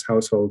middle class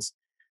households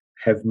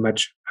have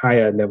much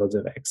higher levels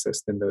of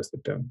access than those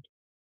that don't.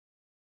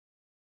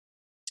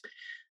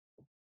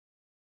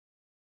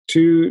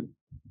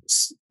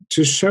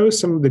 To show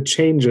some of the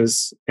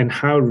changes and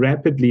how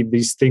rapidly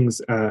these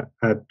things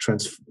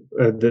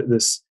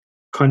this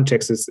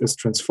context is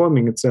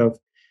transforming itself,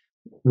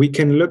 we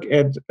can look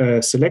at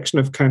a selection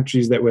of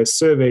countries that were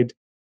surveyed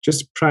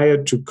just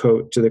prior to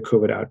the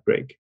COVID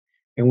outbreak.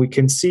 And we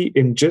can see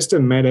in just a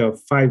matter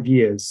of 5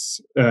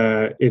 years,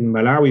 in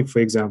Malawi, for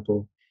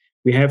example,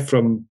 we have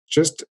from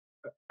just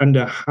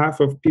under half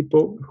of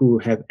people who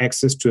have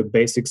access to a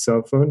basic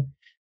cell phone,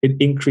 it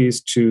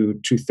increased to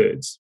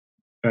 2/3.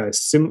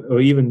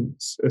 Or even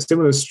a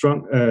similar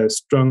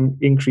strong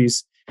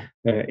increase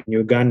in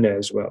Uganda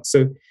as well.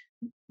 So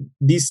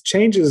these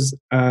changes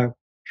are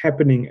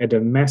happening at a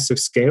massive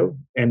scale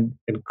and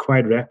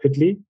quite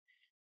rapidly.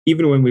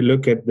 Even when we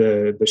look at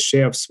the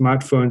share of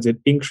smartphones, it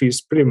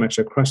increased pretty much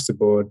across the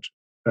board,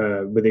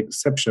 with the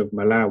exception of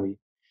Malawi.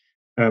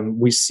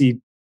 We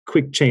see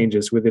quick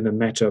changes within a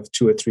matter of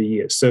 2 or 3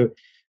 years. So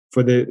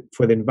for the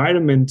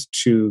environment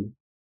to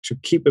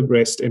keep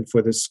abreast, and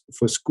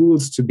for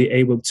schools to be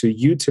able to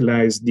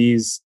utilize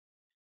these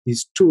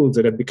tools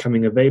that are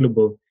becoming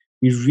available,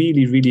 we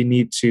really, really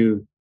need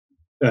to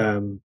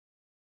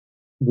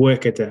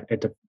work at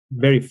a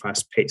very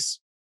fast pace.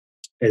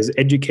 As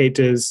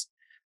educators,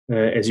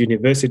 as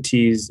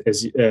universities,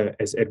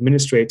 as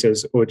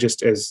administrators, or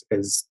just as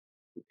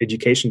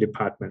education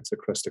departments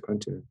across the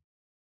continent.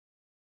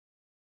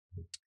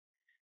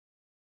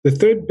 The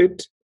third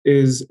bit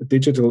is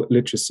digital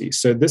literacy.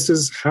 So this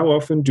is how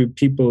often do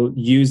people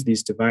use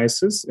these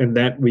devices, and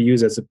that we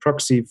use as a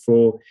proxy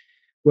for,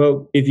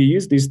 well, if you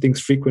use these things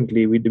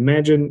frequently, we'd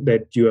imagine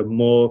that you are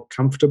more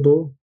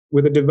comfortable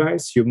with a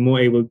device, you're more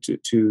able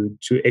to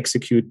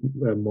execute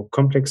more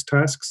complex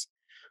tasks.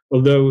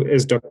 Although,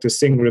 as Dr.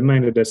 Singh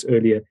reminded us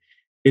earlier,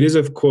 it is,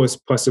 of course,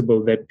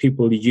 possible that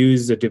people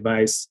use a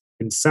device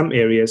in some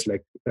areas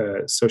like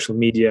social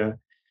media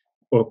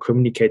or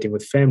communicating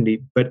with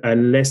family, but are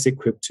less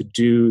equipped to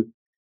do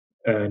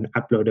an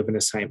upload of an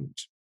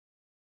assignment.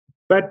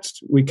 But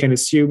we can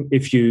assume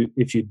if you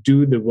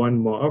do the one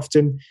more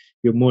often,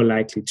 you're more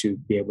likely to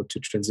be able to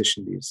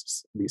transition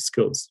these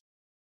skills.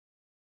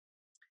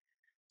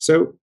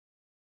 So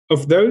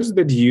of those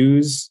that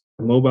use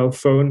a mobile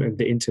phone and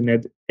the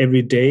internet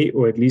every day,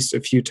 or at least a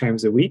few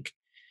times a week,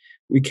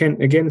 we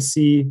can again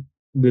see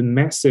the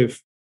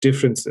massive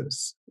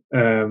differences.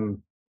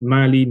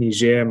 Mali,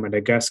 Niger,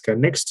 Madagascar,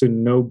 next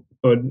to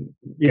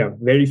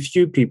very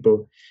few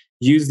people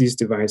use these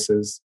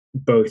devices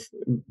both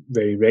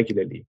very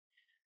regularly.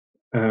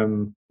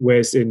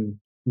 Whereas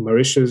in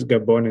Mauritius,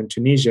 Gabon, and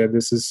Tunisia,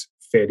 this is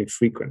fairly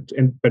frequent.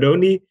 But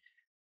only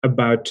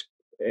about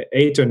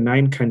 8 or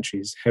 9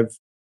 countries have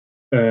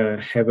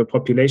a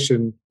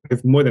population,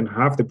 have more than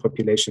half the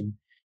population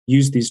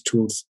use these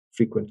tools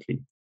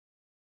frequently.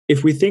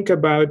 If we think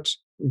about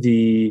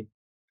the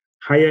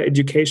higher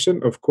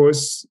education, of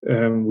course,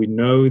 we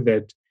know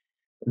that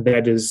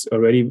is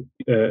already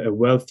a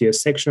wealthier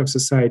section of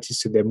society,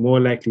 so they're more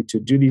likely to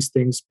do these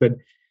things. But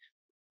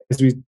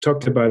as we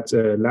talked about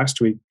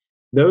last week,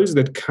 those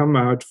that come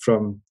out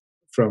from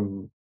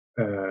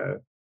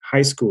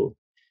high school,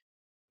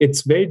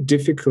 it's very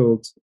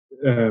difficult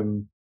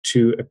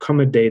to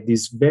accommodate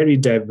these very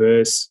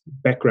diverse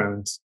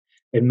backgrounds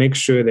and make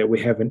sure that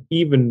we have an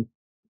even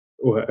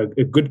or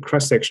a good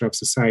cross-section of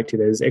society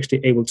that is actually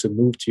able to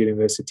move to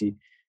university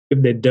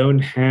if they don't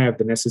have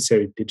the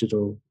necessary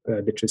digital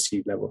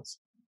literacy levels.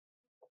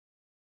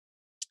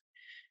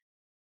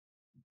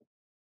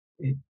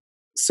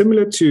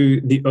 Similar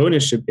to the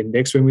ownership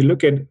index, when we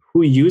look at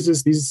who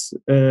uses these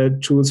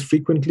tools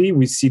frequently,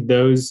 we see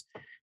those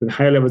with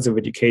higher levels of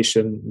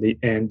education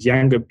and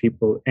younger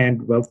people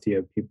and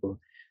wealthier people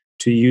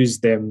to use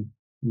them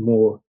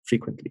more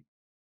frequently.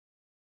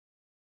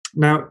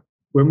 Now,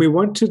 when we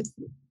want to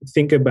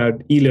think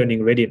about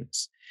e-learning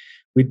readiness,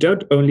 we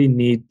don't only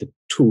need the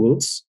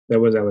tools, that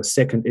was our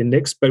second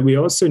index, but we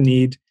also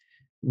need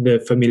the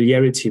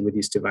familiarity with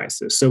these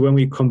devices. So when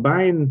we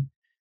combine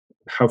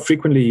how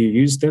frequently you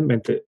use them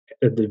and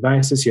the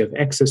devices you have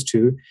access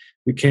to,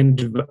 we can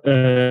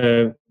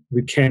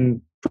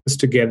put this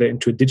together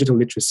into a digital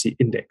literacy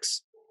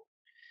index,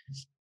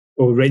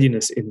 or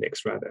readiness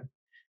index rather.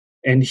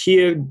 And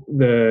here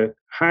the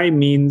high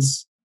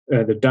means,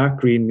 the dark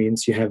green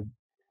means you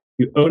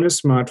own a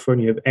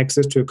smartphone, you have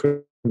access to a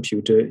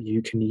computer,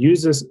 you can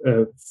use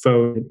a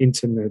phone and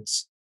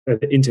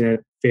the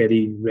internet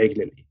fairly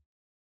regularly.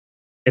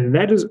 And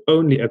that is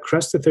only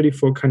across the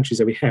 34 countries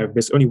that we have.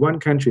 There's only one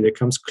country that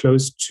comes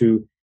close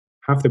to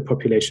half the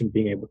population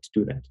being able to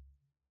do that.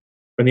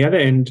 On the other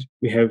end,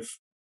 we have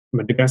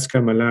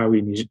Madagascar,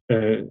 Malawi,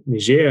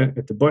 Niger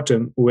at the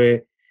bottom,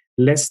 where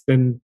less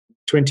than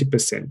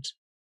 20%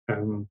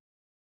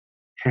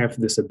 have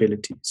this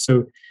ability.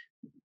 So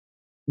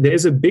there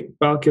is a big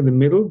bulk in the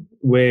middle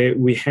where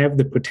we have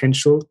the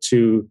potential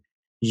to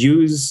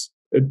use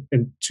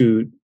and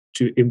to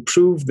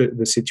improve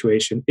the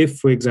situation if,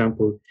 for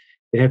example,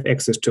 they have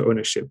access to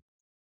ownership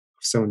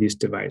of some of these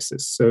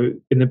devices. So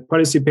in the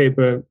policy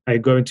paper, I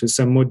go into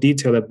some more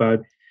detail about,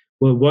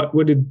 well, what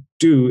would it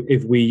do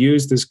if we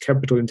use this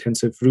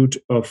capital-intensive route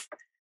of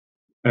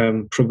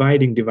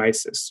providing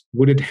devices?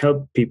 Would it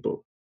help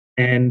people?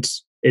 And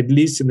at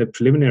least in the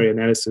preliminary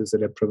analysis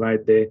that I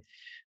provide there,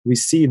 we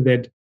see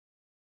that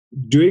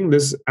doing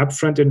this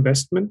upfront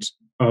investment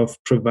of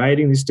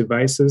providing these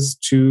devices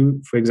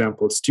to, for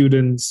example,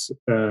 students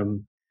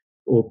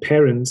or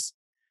parents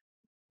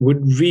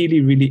would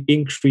really, really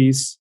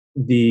increase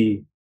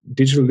the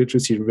digital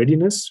literacy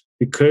readiness,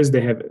 because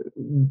they have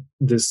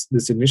this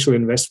initial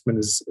investment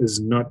is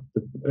no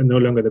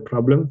longer the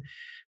problem.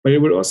 But it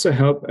will also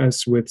help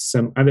us with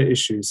some other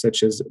issues,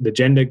 such as the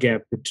gender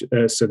gap,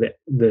 so that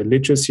the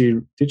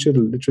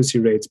digital literacy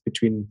rates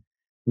between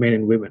men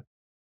and women.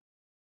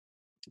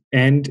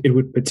 And it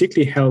would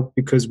particularly help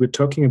because we're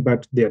talking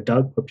about the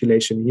adult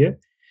population here.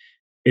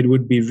 It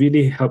would be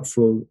really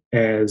helpful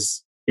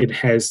as it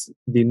has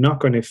the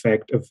knock-on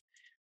effect of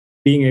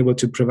being able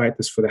to provide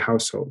this for the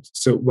household.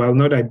 So while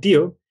not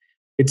ideal,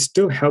 it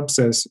still helps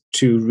us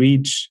to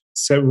reach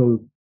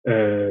several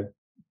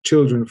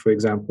children, for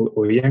example,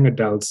 or young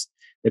adults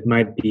that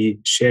might be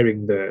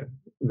sharing the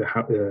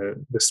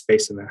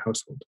space in their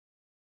household.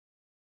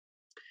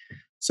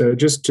 So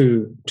just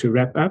to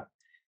wrap up,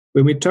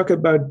 when we talk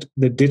about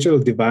the digital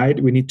divide,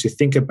 we need to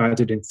think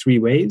about it in 3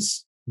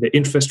 ways. the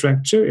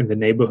infrastructure in the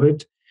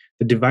neighborhood,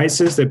 the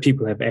devices that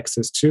people have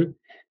access to,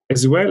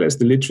 as well as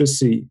the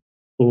literacy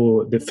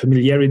or the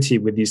familiarity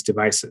with these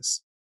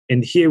devices.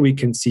 And here we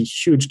can see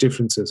huge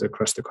differences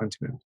across the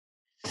continent.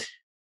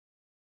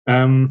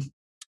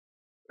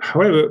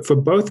 However, for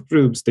both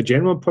groups, the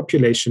general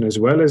population as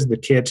well as the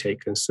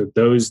caretakers, so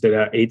those that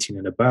are 18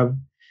 and above,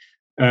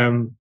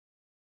 the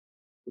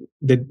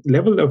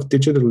level of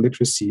digital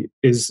literacy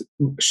is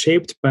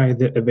shaped by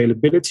the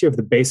availability of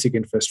the basic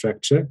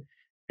infrastructure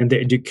and the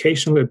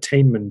educational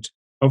attainment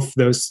of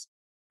those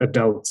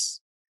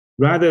adults,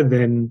 rather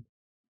than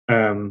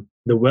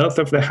the wealth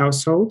of the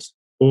household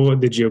or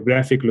the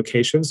geographic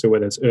location, so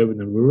whether it's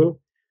urban or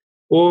rural,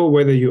 or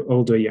whether you're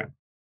old or young.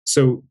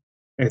 So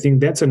I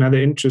think that's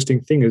another interesting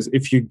thing is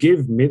if you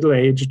give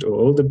middle-aged or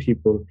older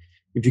people,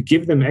 if you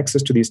give them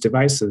access to these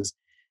devices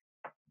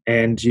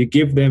and you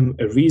give them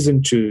a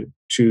reason to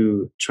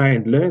try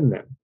and learn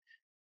them,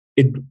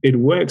 it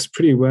works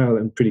pretty well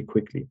and pretty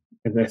quickly.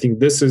 And I think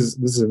this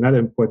is another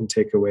important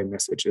takeaway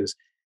message is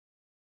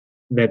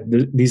that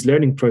these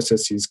learning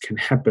processes can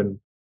happen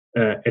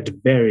at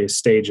various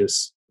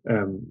stages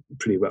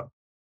pretty well.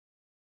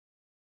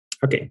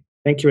 Okay,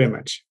 thank you very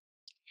much.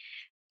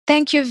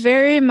 Thank you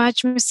very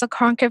much, Mr.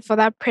 Krönke, for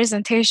that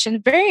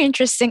presentation. Very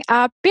interesting.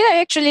 Peter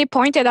actually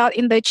pointed out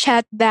in the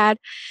chat that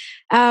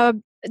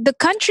the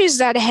countries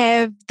that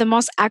have the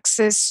most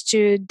access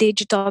to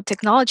digital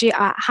technology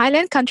are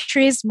highland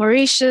countries,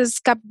 Mauritius,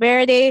 Cape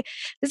Verde.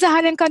 These are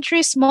highland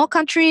countries, small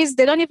countries.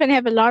 They don't even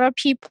have a lot of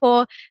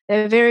people.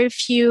 There are very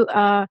few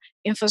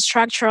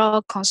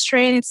infrastructural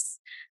constraints,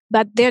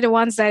 but they're the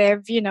ones that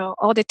have,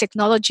 all the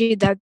technology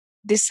that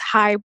these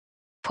high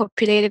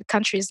populated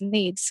countries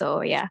need.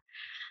 So yeah,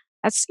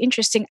 that's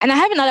interesting. And I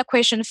have another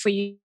question for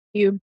you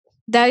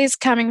that is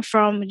coming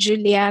from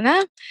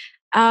Juliana.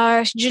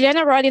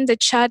 Juliana wrote in the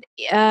chat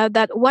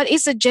that what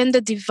is the gender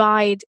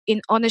divide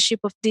in ownership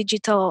of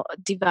digital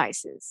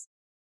devices?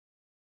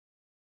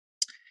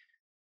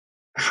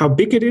 How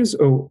big it is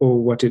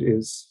or what it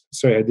is?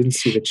 Sorry, I didn't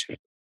see the chat.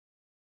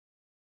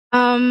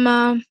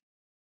 I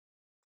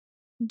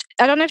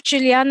don't know if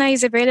Juliana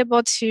is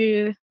available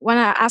to want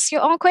to ask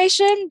your own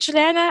question.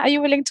 Juliana, are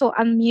you willing to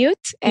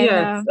unmute?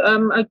 Yes,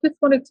 I just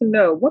wanted to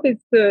know, what is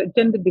the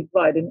gender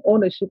divide in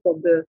ownership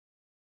of the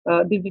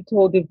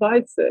digital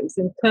devices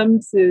in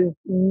terms of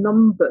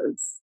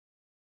numbers?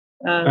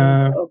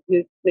 And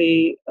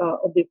obviously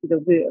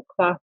the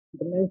class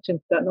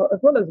dimensions that, as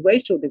well as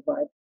racial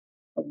divide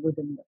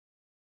within that.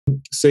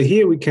 So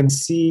here we can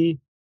see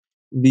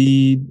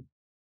the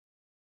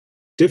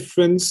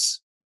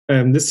difference.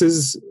 This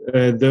is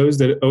those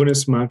that own a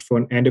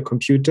smartphone and a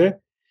computer.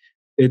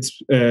 It's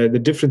the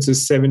difference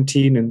is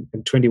 17 and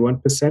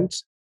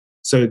 21%.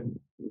 So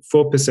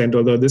 4%,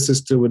 although this is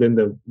still within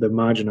the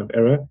margin of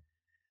error.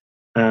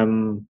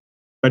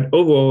 But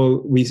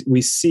overall,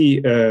 we see,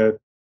 I'd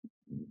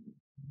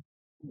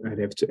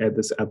have to add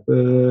this up,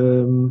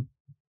 an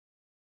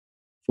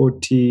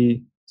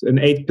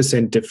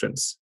 8%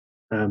 difference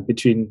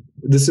between,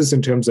 this is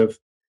in terms of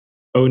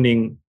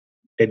owning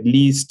at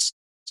least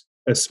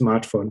a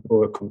smartphone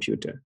or a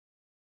computer.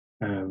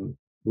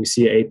 We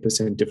see an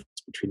 8%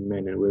 difference between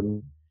men and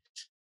women.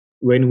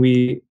 When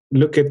we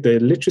look at the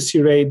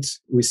literacy rate,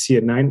 we see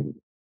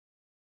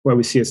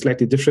we see a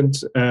slightly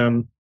different,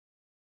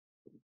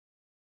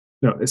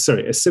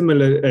 a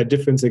similar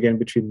difference again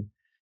between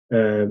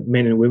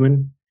men and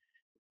women,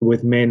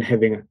 with men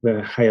having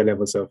the higher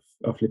levels of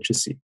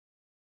literacy.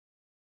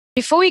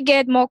 Before we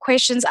get more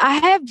questions, I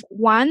have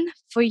one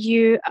for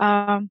you,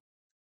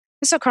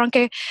 Mr.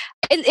 Krönke.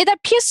 It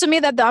appears to me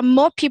that there are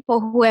more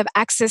people who have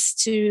access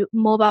to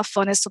mobile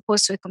phone as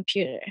opposed to a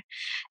computer.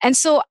 And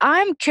so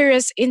I'm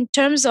curious, in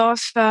terms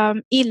of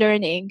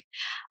e-learning,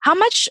 how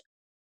much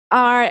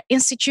are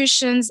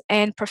institutions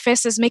and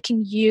professors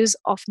making use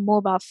of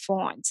mobile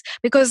phones?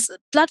 Because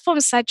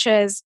platforms such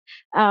as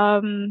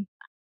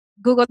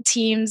Google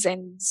Teams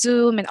and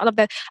Zoom and all of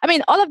that,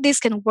 all of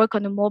these can work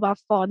on a mobile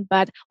phone,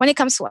 but when it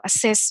comes to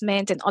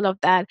assessment and all of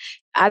that,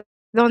 I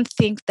don't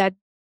think that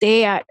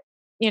they are,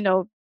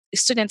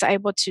 students are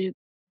able to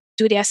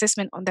do the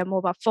assessment on their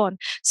mobile phone.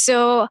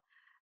 So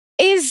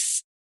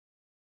what's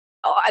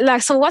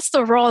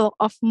the role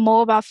of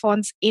mobile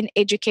phones in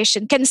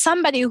education? Can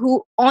somebody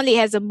who only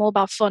has a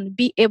mobile phone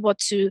be able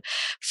to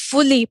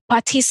fully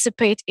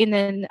participate in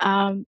an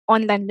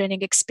online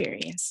learning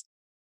experience?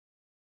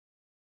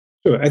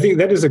 Sure, I think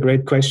that is a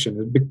great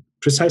question,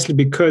 precisely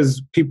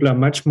because people are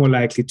much more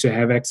likely to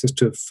have access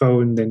to a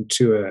phone than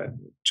to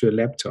a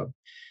laptop.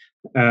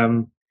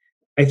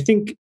 I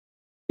think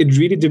it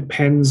really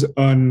depends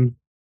on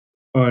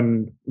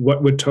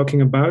what we're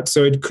talking about.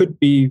 So it could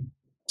be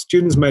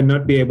students might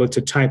not be able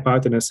to type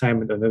out an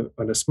assignment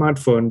on a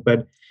smartphone,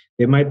 but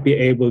they might be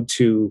able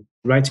to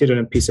write it on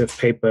a piece of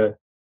paper,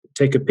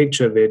 take a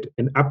picture of it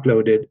and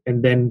upload it,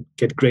 and then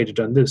get graded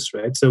on this,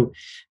 right? So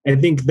I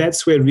think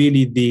that's where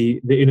really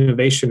the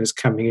innovation is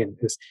coming in,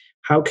 is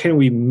how can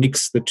we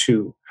mix the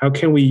two? How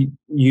can we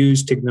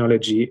use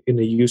technology in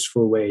a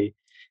useful way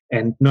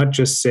and not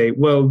just say,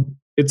 well,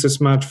 it's a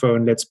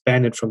smartphone, let's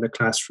ban it from the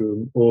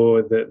classroom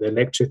or the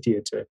lecture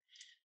theater.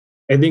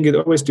 I think it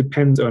always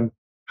depends on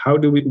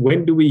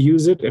when do we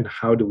use it and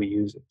how do we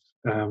use it.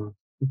 A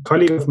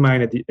colleague of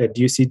mine at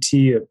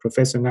UCT,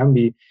 Professor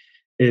Ngambi,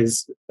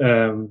 has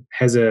an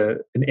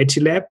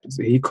EtiLab.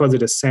 He calls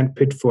it a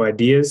sandpit for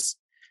ideas,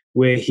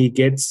 where he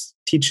gets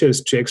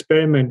teachers to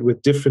experiment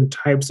with different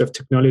types of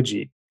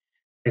technology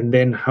and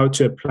then how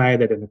to apply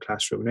that in the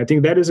classroom. And I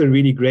think that is a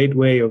really great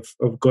way of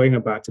going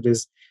about it,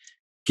 is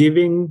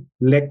giving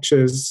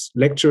lecturers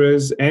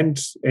and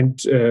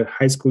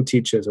high school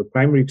teachers or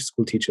primary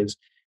school teachers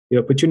the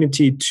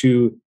opportunity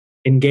to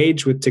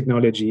engage with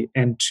technology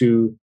and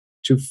to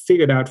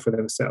figure it out for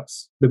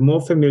themselves. The more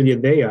familiar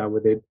they are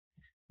with it,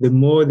 the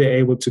more they're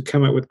able to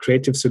come up with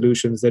creative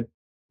solutions that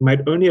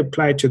might only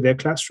apply to their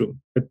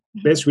classroom. But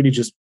that's really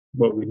just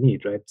what we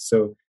need, right?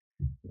 So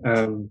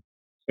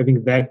I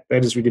think that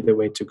is really the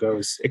way to go,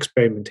 is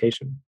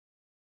experimentation.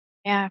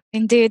 Yeah,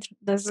 indeed.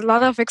 There's a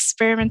lot of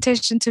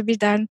experimentation to be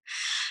done.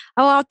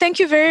 Oh, well, thank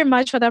you very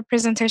much for that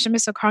presentation,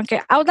 Mr.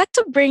 Krönke. I would like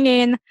to bring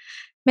in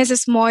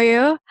Mrs.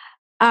 Moyo.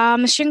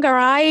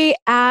 Shingayirayi,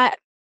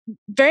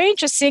 very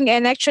interesting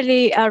and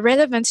actually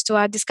relevant to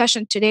our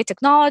discussion today,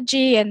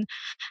 technology and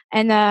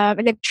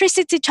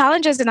electricity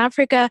challenges in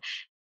Africa.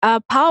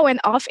 Power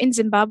went off in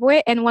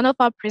Zimbabwe, and one of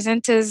our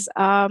presenters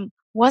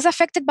was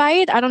affected by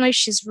it. I don't know if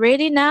she's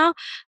ready now,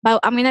 but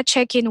I'm going to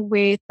check in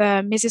with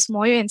Mrs.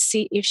 Moyo and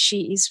see if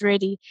she is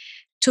ready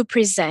to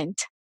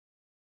present.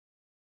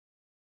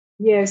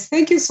 Yes,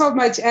 thank you so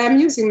much. I'm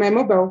using my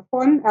mobile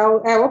phone.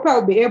 I hope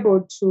I'll be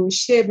able to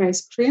share my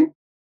screen.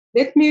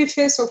 Let me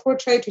first of all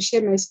try to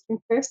share my screen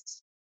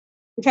first.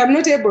 If I'm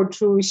not able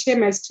to share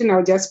my screen,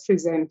 I'll just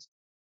present.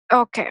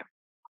 Okay,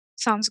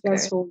 sounds good.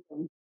 Just hold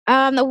on.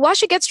 While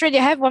she gets ready,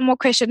 I have one more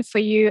question for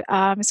you,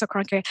 Mr.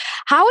 Krönke.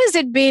 How has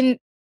it been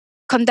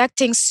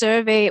conducting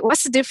survey?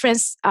 What's the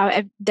difference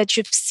that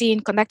you've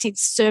seen conducting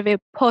survey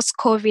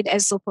post-COVID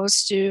as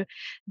opposed to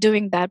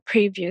doing that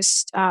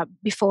previous,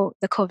 before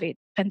the COVID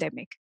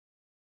pandemic?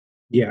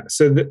 Yeah,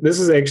 so this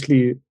is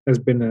actually has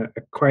been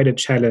quite a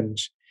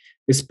challenge,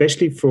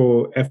 especially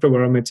for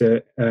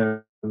Afterbarometer,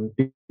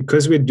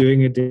 because we're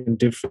doing it in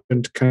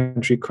different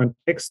country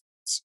contexts.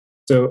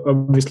 So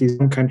obviously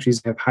some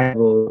countries have high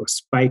level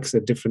spikes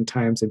at different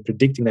times, and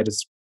predicting that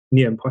is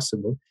near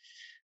impossible.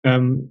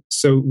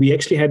 So we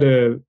actually had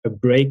a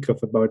break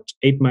of about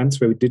 8 months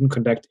where we didn't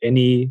conduct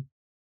any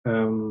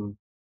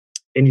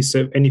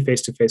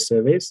face-to-face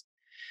surveys,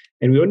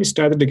 and we only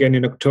started again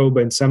in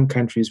October in some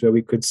countries where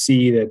we could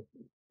see that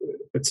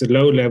it's a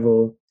low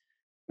level,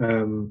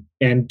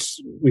 and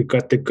we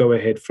got the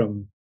go-ahead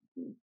from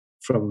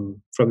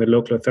the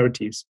local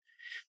authorities.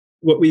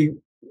 What we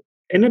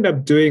ended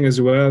up doing as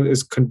well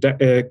is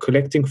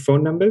collecting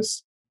phone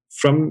numbers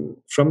from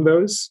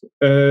those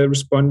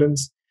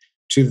respondents,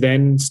 to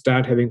then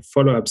start having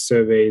follow-up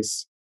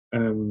surveys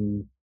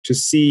to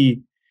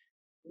see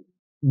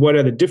what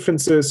are the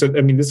differences. So,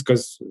 I mean, this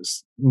goes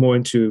more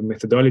into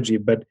methodology,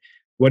 but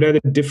what are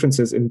the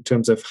differences in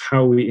terms of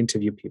how we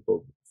interview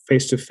people,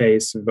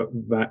 face-to-face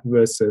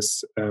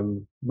versus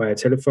via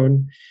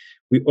telephone?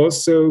 We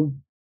also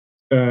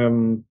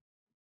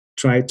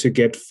try to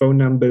get phone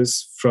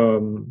numbers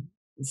for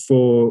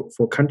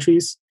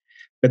countries,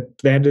 but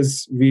that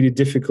is really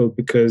difficult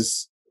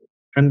because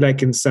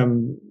unlike in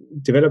some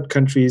developed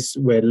countries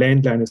where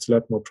landline is a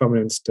lot more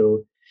prominent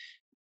still,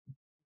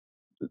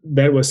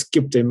 that was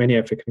skipped in many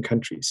African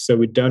countries. So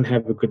we don't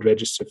have a good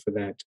register for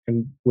that.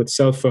 And with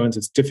cell phones,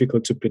 it's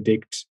difficult to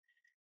predict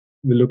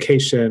the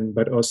location,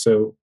 but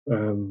also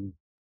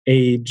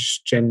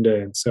age, gender,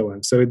 and so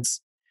on. So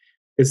it's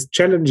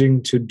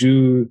challenging to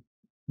do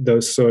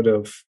those sort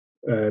of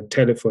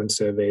telephone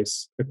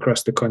surveys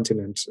across the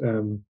continent.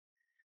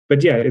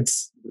 But yeah,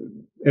 it's,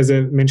 as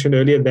I mentioned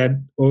earlier, that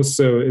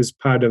also is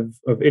part of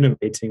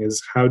innovating,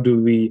 is how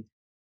do we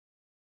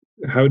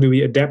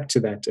adapt to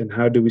that, and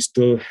how do we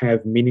still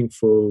have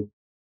meaningful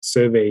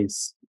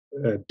surveys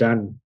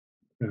done?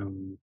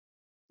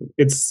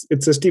 It's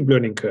a steep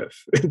learning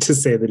curve, to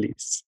say the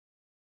least.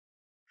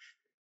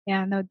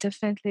 Yeah, no,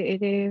 definitely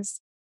it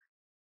is.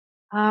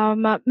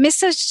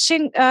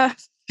 Mrs.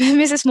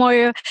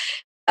 Moyo,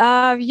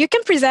 you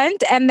can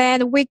present, and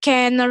then we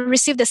can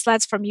receive the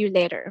slides from you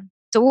later.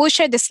 So we'll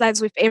share the slides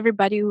with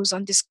everybody who's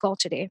on this call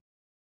today.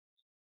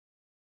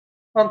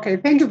 Okay,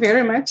 thank you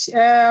very much.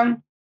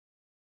 I'm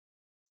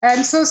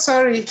so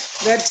sorry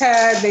that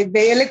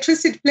the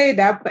electricity played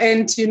up,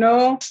 and the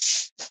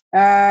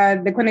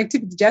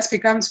connectivity just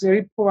becomes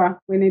very poor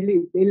when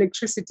the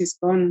electricity is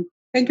gone.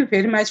 Thank you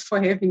very much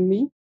for having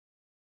me.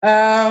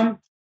 When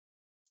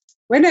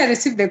I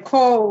received the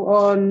call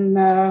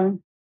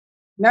on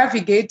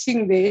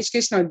navigating the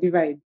educational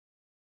divide,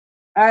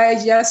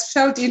 I just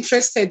felt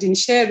interested in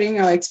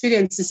sharing our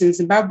experiences in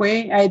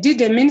Zimbabwe. I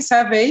did a mini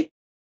survey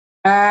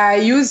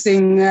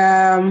using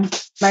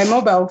my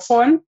mobile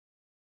phone,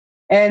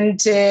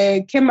 and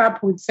came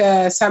up with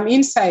some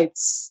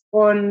insights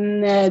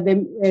on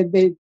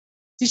the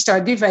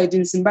digital divide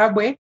in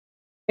Zimbabwe.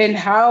 and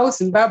how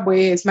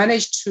Zimbabwe has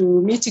managed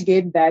to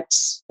mitigate that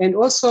and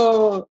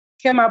also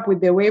came up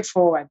with the way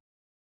forward.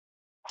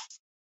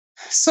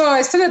 So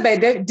I started by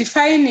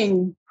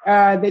defining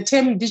the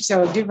term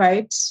digital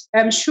divide.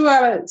 I'm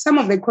sure some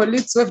of the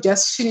colleagues who have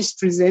just finished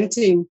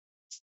presenting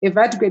have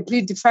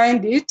adequately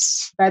defined it,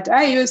 but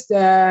I used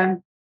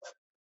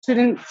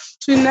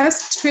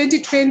TUNAS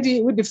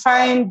 2020, we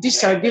defined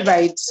digital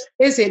divide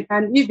as an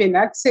uneven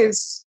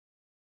access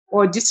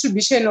or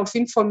distribution of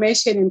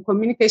information and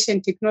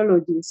communication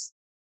technologies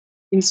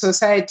in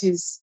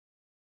societies.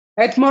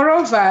 But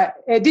moreover,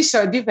 a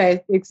digital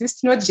divide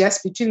exists not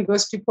just between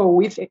those people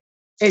with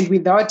and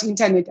without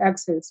internet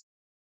access.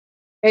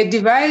 A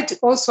divide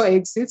also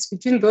exists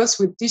between those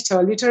with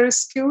digital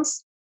literacy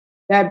skills,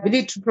 the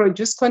ability to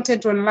produce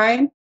content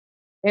online,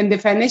 and the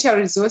financial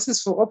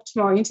resources for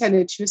optimal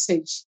internet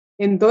usage,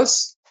 and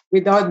those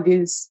without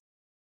these.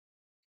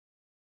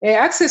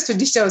 Access to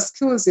digital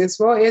skills as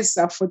well as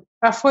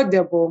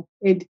affordable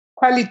and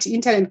quality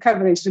internet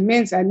coverage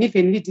remains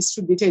unevenly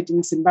distributed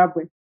in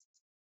Zimbabwe.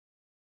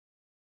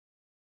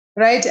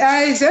 Right,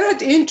 I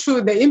zeroed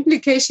into the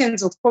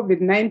implications of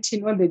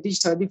COVID-19 on the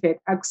digital divide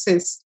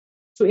access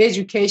to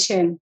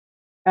education,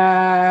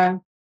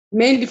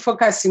 mainly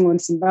focusing on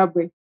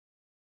Zimbabwe.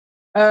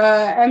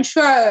 I'm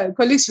sure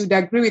colleagues would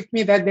agree with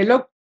me that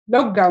the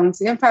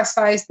lockdowns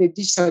emphasized the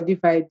digital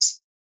divide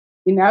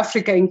in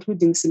Africa,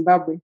 including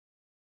Zimbabwe.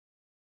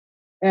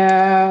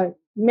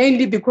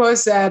 Mainly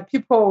because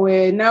people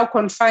were now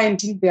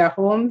confined in their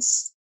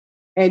homes.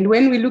 And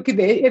when we look at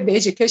the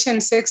education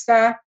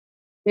sector,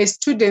 the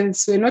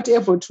students were not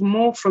able to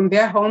move from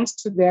their homes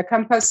to their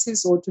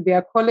campuses or to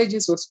their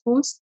colleges or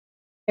schools.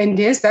 And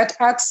hence that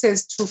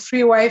access to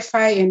free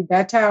Wi-Fi and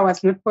data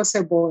was not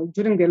possible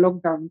during the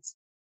lockdowns.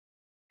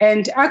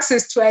 And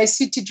access to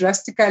ICT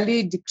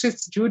drastically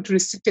decreased due to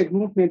restricted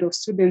movement of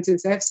students,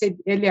 as I've said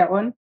earlier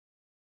on.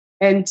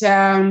 And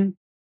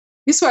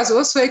this was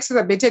also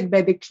exacerbated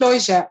by the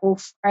closure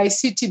of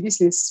ICT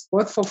business,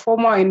 both for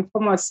formal and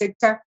informal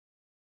sector.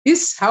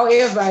 This,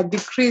 however,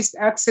 decreased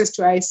access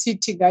to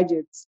ICT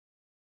gadgets.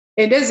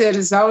 And as a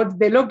result,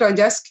 the lockdown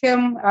just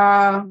came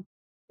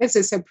as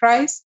a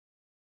surprise.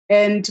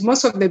 And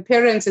most of the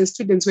parents and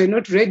students were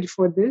not ready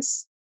for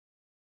this.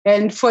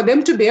 And for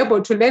them to be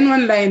able to learn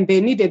online,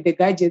 they needed the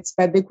gadgets,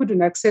 but they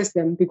couldn't access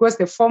them because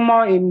the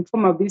formal and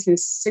informal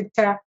business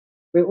sector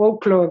were all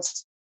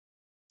closed.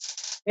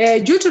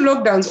 Due to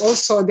lockdowns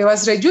also, there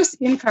was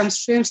reduced income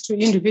streams to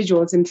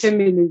individuals and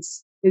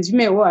families. As you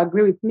may all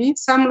agree with me,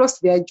 some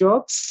lost their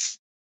jobs.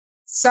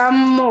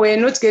 Some were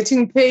not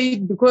getting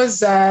paid because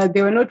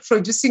they were not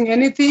producing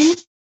anything.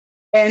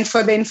 And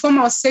for the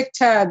informal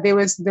sector, there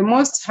was the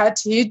most hard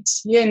hit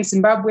here in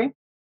Zimbabwe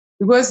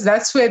because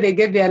that's where they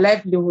get their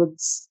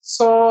livelihoods.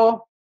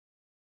 So,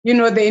 you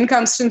know, the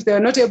income streams, they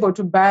were not able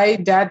to buy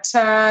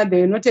data.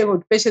 They were not able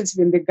to purchase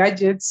even the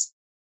gadgets.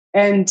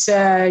 And,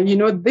 you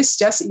know, this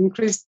just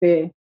increased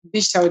the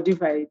digital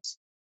divide.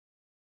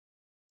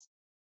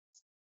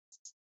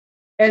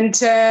 And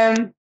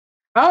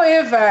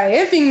however,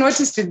 having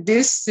noticed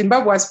this,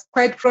 Zimbabwe was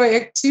quite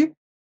proactive.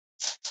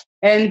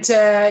 And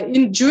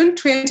in June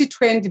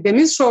 2020, the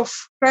Ministry of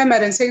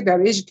Primary and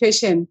Secondary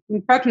Education,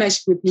 in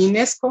partnership with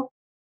UNESCO,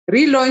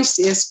 relaunched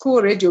a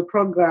school radio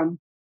program.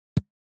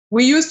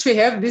 We used to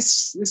have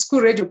this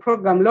school radio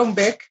program long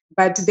back,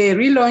 but they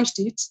relaunched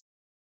it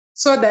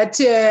so that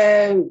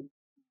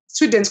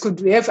students could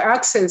have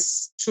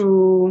access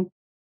to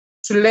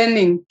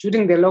learning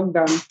during the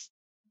lockdown.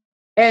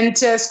 And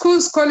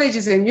schools,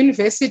 colleges, and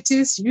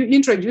universities, you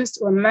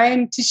introduced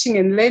online teaching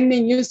and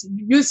learning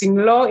using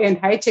low and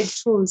high-tech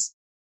tools.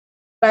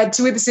 But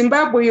with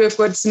Zimbabwe, you've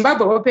got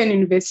Zimbabwe Open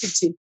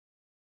University.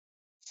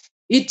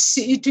 It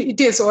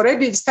had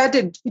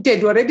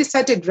already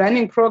started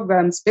running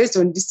programs based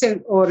on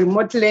distance or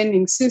remote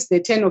learning since the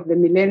turn of the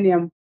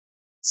millennium.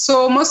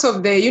 So most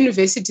of the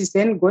universities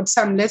then got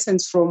some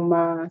lessons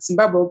from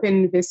Zimbabwe Open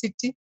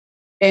University,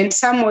 and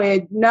some were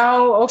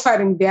now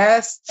offering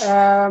their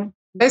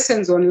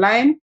lessons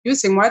online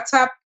using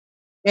WhatsApp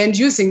and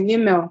using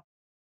email.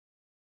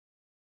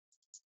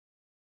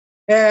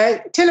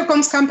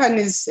 Telecoms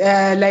companies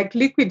like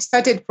Liquid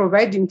started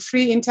providing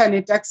free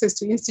internet access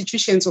to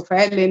institutions of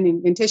higher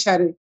learning and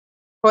tertiary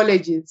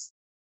colleges.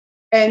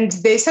 And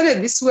they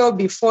started this well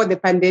before the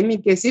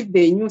pandemic, as if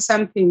they knew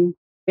something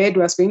bad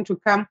was going to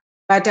come.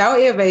 But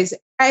however, as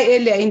I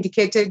earlier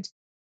indicated,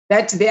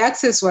 that the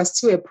access was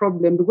still a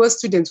problem because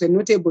students were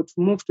not able to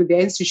move to their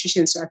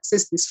institutions to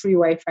access this free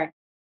Wi-Fi.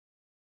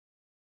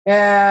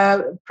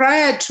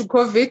 Prior to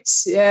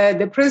COVID,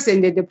 the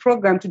president had a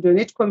program to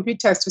donate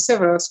computers to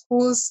several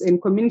schools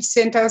and community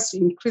centers to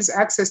increase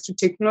access to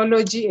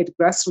technology at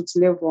grassroots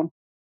level.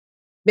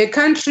 The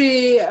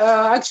country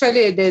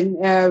actually had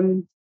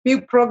a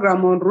big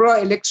program on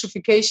rural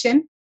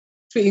electrification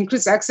to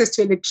increase access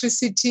to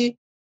electricity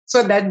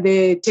so that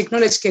the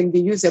technology can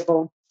be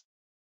usable.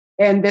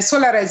 And the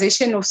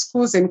solarization of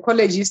schools and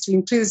colleges to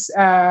increase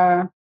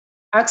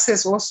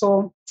access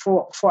also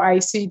for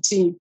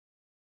ICT.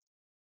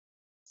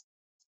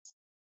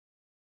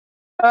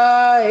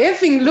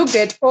 Having looked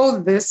at all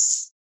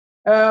this,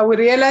 we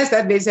realized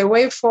that there's a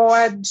way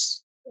forward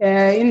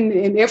in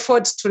an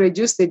effort to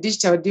reduce the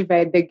digital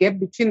divide, the gap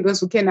between those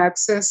who can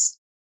access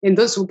and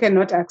those who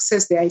cannot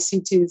access the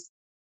ICTs.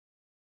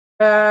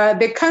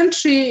 The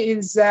country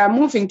is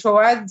moving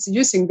towards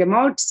using the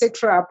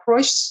multi-sectoral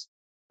approach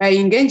by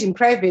engaging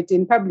private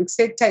and public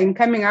sector in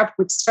coming up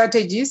with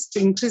strategies to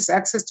increase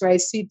access to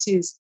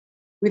ICTs,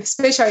 with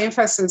special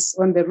emphasis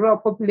on the rural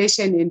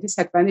population and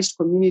disadvantaged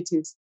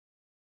communities.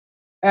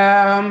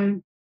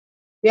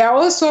 They are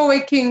also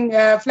working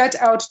flat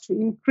out to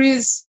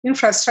increase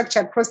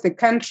infrastructure across the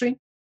country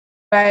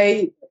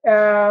by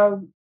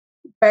having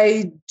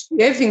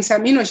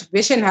some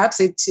innovation hubs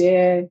at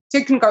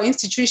technical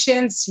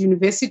institutions,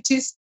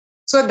 universities,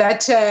 so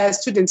that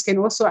students can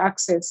also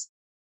access.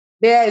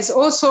 There is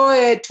also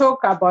a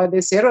talk about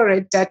the zero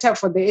rate data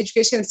for the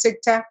education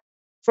sector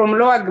from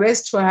lower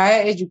grades to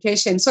higher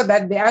education, so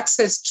that the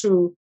access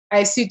to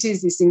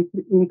ICTs is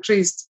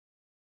increased.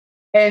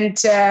 And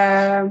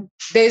there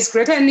is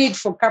greater need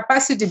for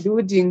capacity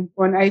building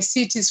on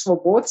ICTs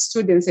for both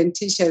students and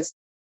teachers.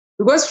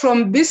 Because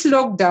from this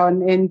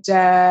lockdown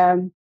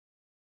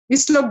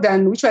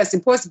which was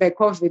imposed by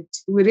COVID,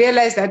 we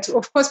realized that,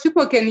 of course,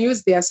 people can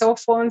use their cell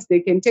phones, they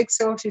can take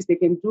selfies, they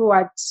can do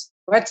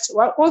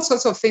all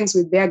sorts of things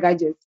with their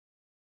gadgets.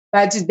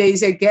 But there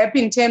is a gap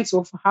in terms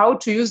of how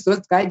to use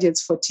those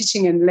gadgets for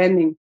teaching and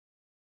learning.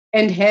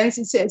 And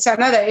hence, it's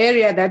another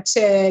area that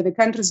the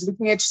country is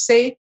looking at to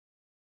say,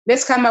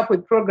 let's come up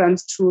with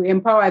programs to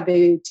empower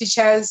the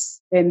teachers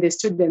and the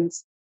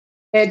students.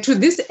 To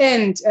this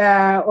end,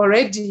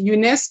 already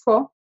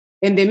UNESCO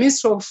and the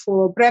Ministry of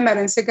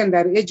Primary and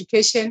Secondary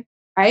Education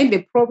are in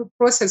the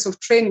process of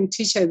training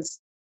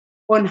teachers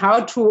on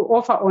how to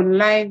offer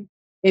online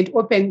and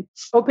open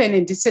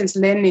and distance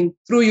learning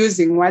through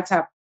using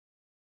WhatsApp.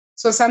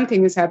 So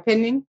something is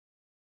happening.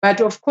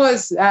 But of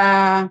course,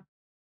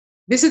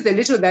 this is the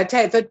little that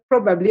I thought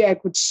probably I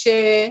could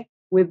share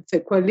with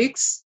the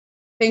colleagues.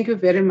 Thank you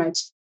very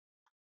much.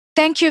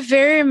 Thank you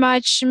very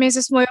much,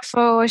 Mrs. Moyo,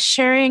 for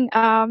sharing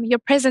your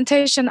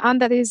presentation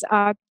under these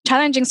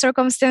challenging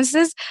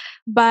circumstances.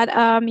 But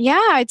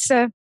it's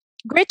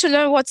great to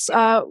learn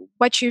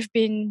what you've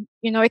been,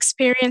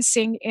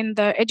 experiencing in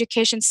the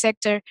education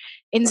sector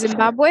in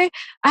Zimbabwe.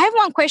 I have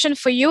one question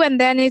for you,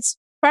 and then it's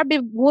probably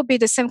will be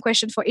the same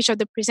question for each of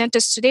the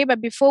presenters today.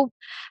 But before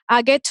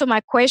I get to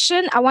my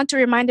question, I want to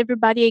remind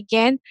everybody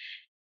again,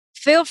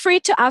 feel free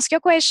to ask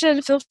your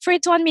question. Feel free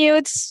to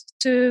unmute,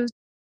 to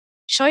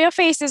show your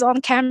faces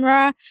on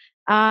camera.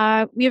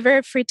 We're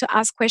very free to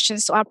ask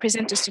questions to our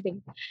presenters today.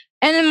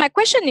 And my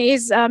question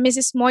is,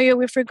 Mrs. Moyo,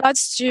 with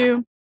regards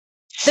to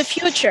the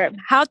future,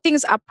 how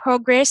things are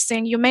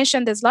progressing. You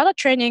mentioned there's a lot of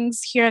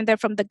trainings here and there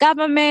from the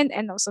government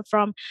and also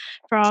from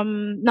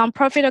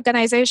nonprofit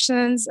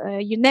organizations,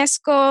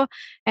 UNESCO,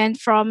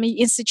 and from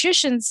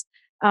institutions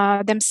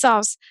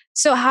themselves.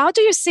 So how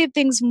do you see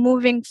things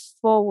moving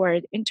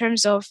forward in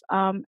terms of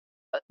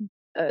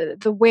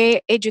the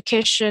way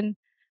education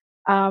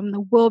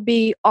will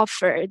be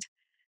offered?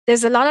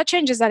 There's a lot of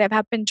changes that have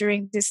happened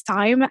during this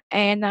time.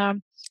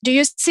 And do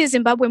you see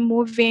Zimbabwe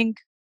moving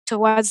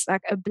towards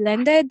like a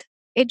blended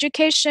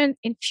education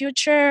in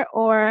future,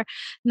 or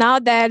now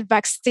that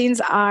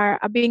vaccines are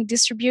being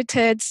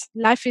distributed,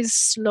 life is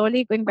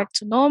slowly going back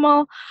to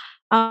normal?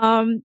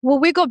 Will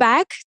we go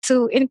back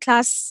to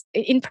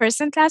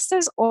in-person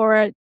classes,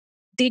 or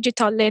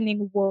digital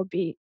learning will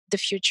be the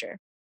future?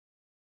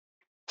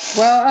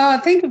 Well,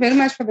 thank you very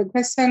much for the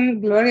question,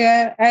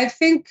 Gloria. I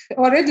think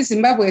already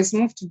Zimbabwe has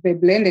moved to the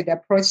blended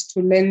approach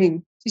to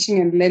learning, teaching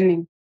and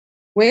learning,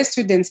 where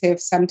students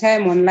have some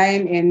time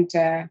online and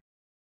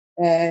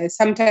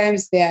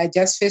sometimes they are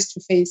just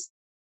face-to-face.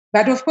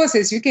 But of course,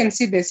 as you can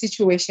see the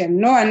situation,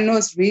 no one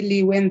knows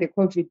really when the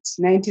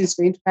COVID-19 is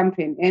going to come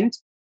to an end.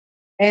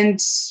 And,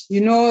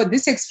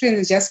 this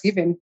experience has just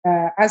given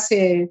us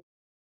an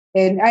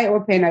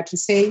eye-opener to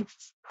say,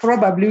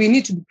 probably we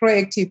need to be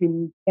proactive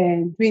in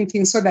doing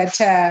things so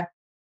that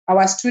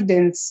our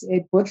students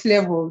at both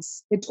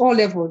levels, at all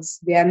levels,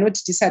 they are not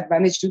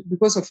disadvantaged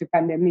because of the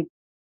pandemic.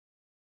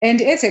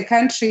 And as a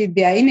country,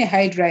 they are in a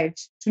high drive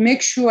to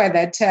make sure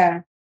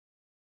that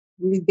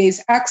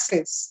there's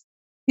access,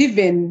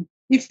 even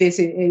if there's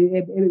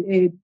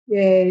a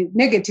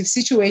negative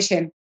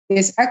situation,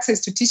 there's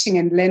access to teaching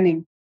and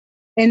learning.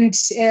 And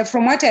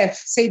from what I've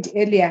said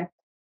earlier,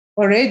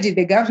 already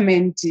the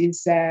government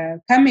is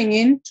coming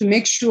in to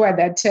make sure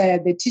that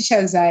the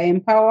teachers are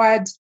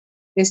empowered,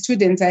 the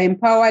students are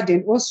empowered,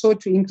 and also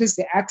to increase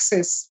the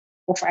access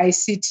of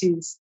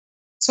ICTs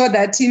so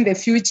that in the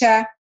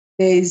future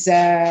there is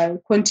a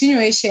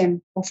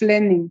continuation of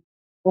learning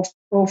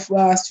of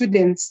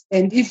students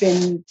and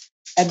even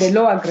at the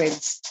lower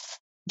grades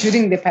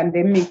during the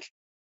pandemic.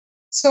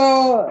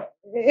 So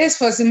as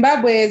for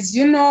Zimbabwe, as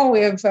you know, we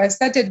have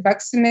started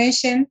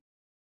vaccination.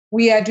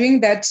 We are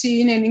doing that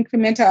in an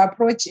incremental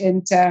approach.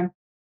 And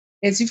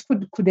as you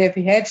could have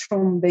heard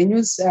from the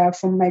news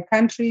from my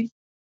country,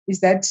 is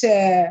that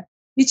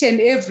each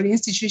and every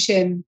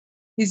institution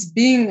is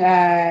being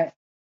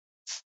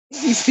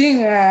it's being,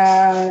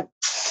 the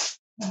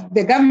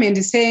government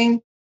is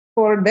saying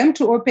for them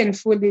to open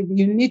fully,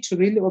 you need to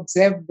really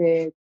observe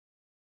the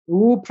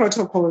WHO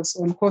protocols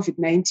on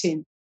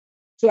COVID-19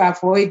 to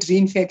avoid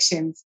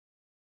reinfections.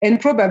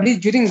 And probably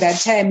during that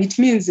time, it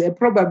means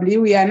probably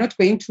we are not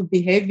going to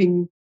be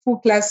having full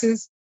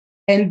classes,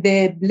 and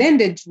the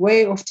blended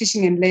way of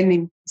teaching and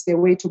learning is the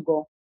way to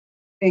go.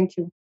 Thank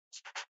you.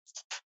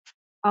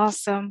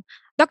 Awesome.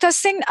 Dr.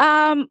 Singh,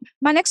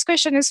 my next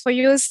question is for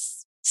you.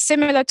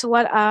 Similar to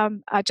what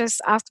I just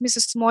asked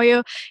Mrs.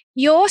 Moyo,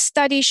 your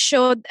study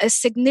showed a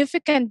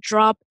significant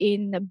drop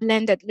in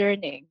blended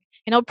learning.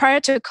 Prior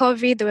to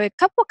COVID, there were a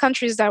couple of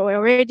countries that were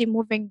already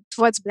moving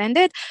towards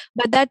blended,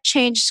 but that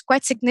changed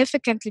quite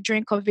significantly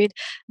during COVID.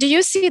 Do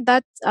you see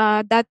that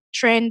that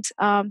trend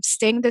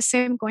staying the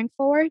same going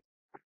forward?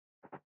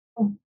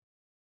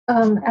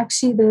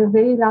 Actually, the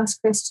very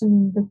last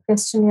question, the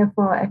questionnaire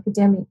for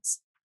academics,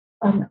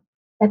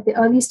 at the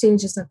early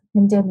stages of the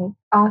pandemic,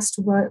 asked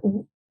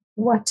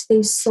what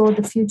they saw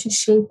the future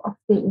shape of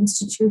the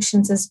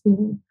institutions as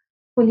being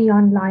fully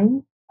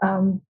online,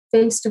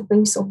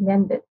 face-to-face or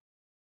blended.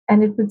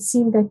 And it would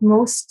seem that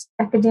most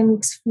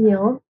academics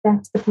feel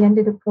that the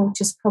blended approach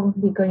is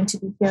probably going to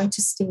be here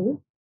to stay.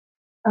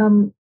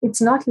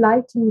 It's not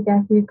likely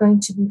that we're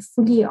going to be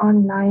fully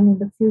online in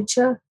the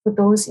future for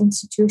those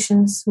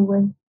institutions who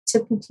were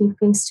typically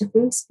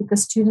face-to-face,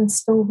 because students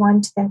still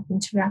want that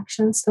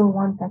interaction, still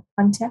want that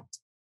contact.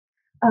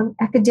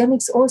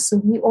 Academics also,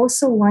 we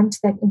also want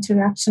that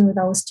interaction with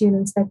our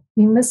students, that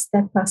we miss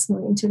that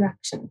personal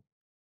interaction.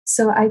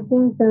 So I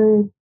think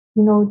the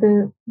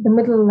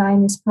middle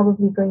line is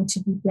probably going to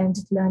be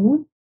blended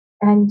learning,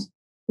 and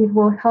it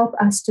will help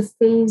us to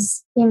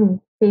phase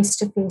in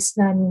face-to-face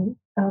learning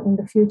in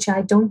the future.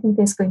 I don't think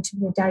there's going to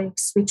be a direct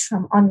switch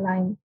from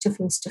online to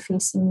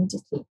face-to-face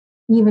immediately,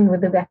 even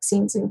with the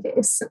vaccines in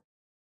place.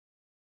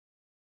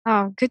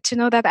 Oh, good to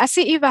know that. I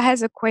see Eva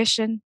has a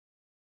question.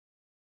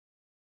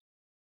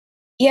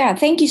 Yeah,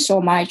 thank you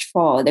so much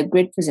for the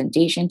great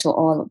presentation to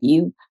all of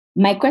you.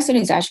 My question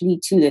is actually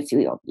to the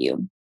three of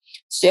you.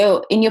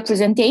 So in your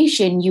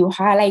presentation, you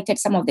highlighted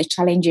some of the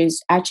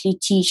challenges actually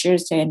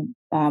teachers and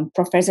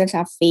professors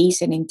are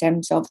facing in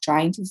terms of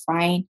trying to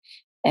find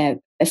a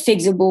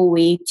feasible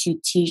way to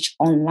teach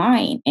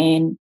online.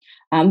 And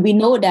we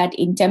know that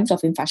in terms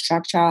of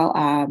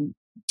infrastructural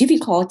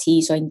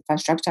difficulties or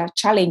infrastructure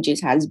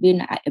challenges has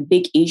been a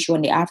big issue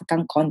on the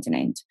African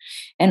continent.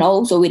 And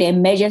also with the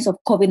emergence of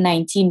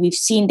COVID-19, we've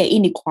seen the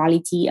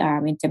inequality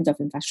in terms of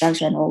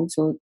infrastructure and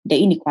also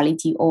the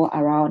inequality all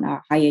around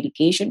our higher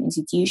education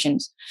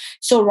institutions.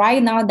 So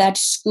right now that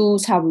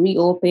schools have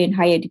reopened,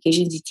 higher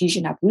education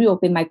institutions have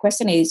reopened, my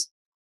question is,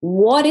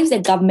 what is the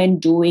government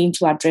doing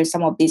to address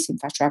some of this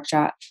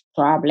infrastructure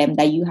problem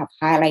that you have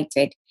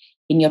highlighted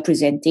in your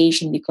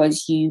presentation?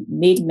 Because you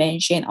made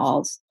mention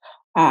of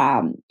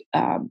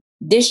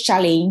this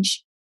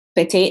challenge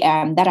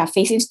that are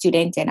facing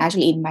students, and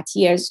actually in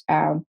Matthias'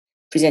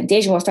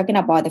 presentation was talking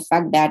about the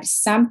fact that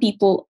some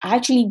people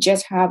actually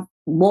just have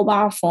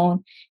mobile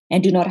phone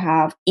and do not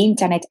have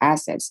internet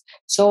access.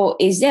 So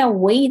is there a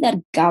way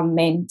that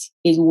government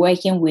is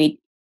working with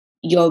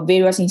your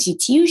various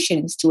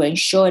institutions to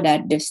ensure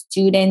that the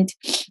student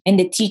and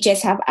the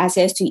teachers have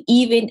access to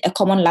even a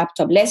common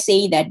laptop? Let's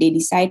say that they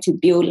decide to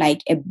build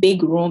like a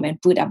big room and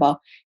put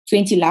about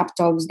 20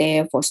 laptops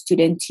there for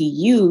students to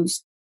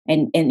use,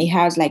 and it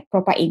has like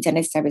proper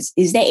internet service.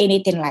 Is there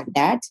anything like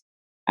that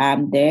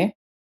there?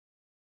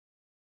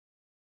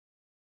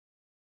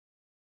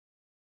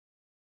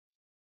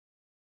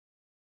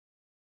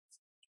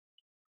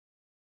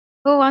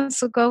 Who wants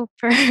to go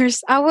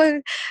first? I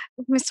will,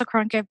 Mr.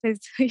 Krönke,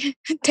 please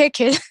take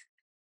it.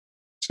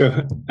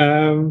 Sure.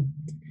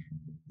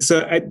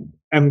 So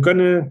I'm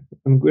gonna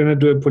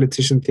do a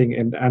politician thing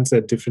and answer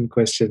a different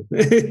question.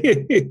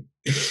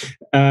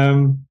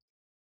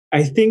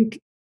 I think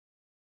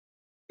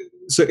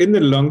so. In the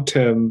long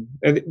term,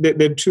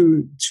 there are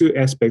two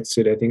aspects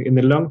to it. I think in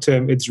the long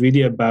term, it's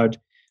really about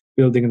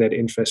building that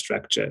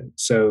infrastructure.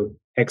 So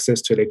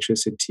access to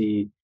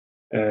electricity,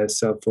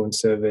 cell phone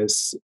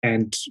service,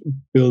 and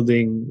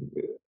building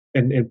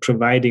and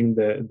providing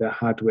the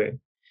hardware,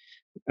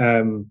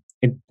 and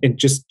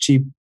just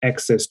cheap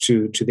access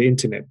to the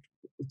internet.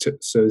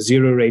 So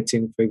zero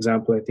rating, for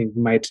example, I think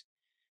might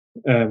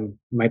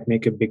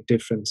make a big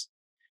difference.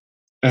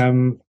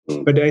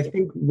 But I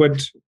think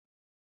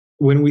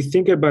when we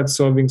think about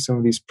solving some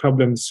of these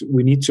problems,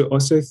 we need to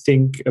also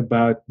think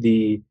about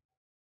the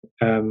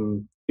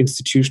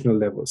institutional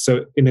level.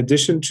 So in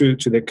addition to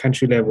the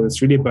country level,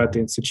 it's really about the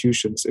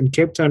institutions. In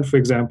Cape Town, for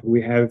example,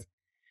 we have,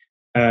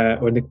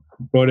 or in the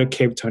broader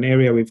Cape Town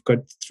area, we've got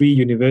 3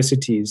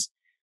 universities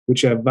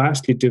which are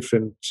vastly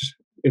different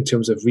in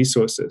terms of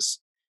resources.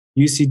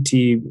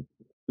 UCT,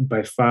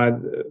 by far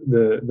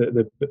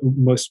the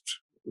most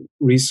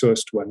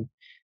resourced one,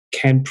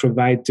 can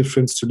provide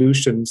different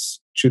solutions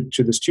to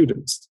the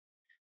students.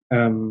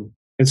 And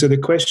so the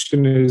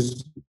question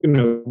is,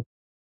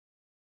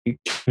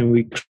 can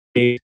we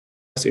create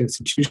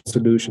institutional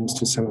solutions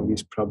to some of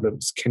these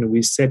problems? Can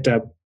we set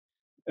up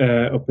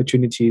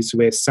opportunities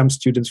where some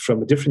students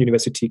from a different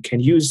university can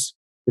use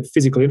the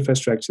physical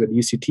infrastructure that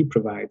UCT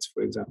provides,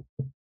 for example.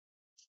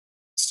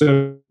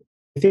 So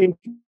I think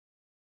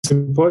it's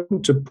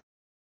important to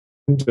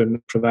point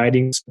on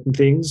providing certain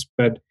things,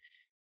 but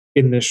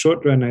in the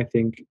short run, I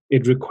think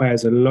it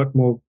requires a lot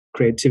more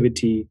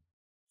creativity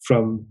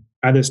from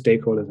other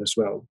stakeholders as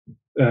well,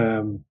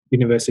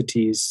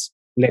 universities,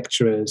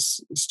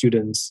 lecturers,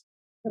 students,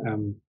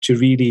 to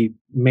really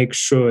make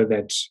sure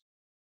that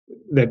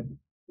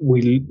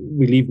we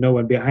leave no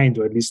one behind,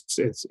 or at least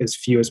as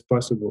few as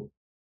possible.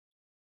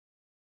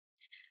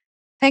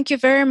 Thank you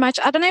very much.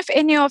 I don't know if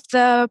any of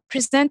the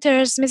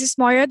presenters, Mrs.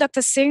 Moyo,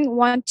 Dr. Singh,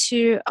 want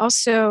to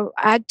also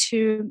add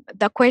to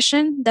the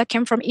question that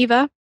came from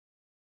Eva.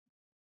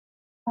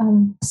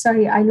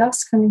 Sorry, I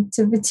lost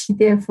connectivity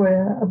there for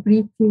a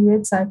brief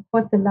period, so I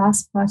caught the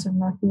last part of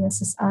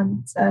Matthias's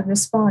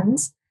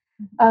response.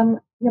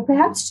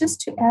 Perhaps just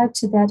to add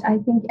to that, I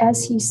think,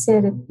 as he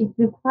said, it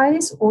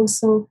requires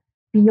also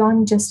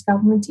beyond just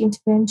government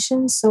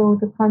intervention. So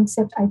the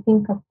concept, I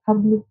think, of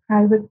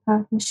public-private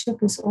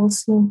partnership is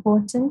also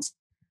important.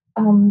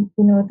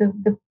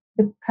 The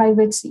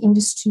private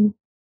industry,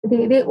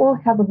 they all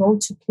have a role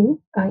to play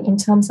in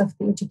terms of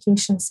the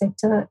education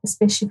sector,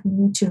 especially if we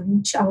need to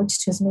reach out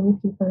to as many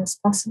people as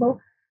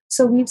possible.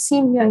 So we've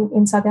seen here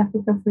in South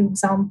Africa, for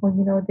example,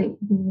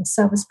 the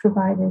service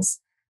providers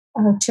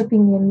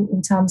chipping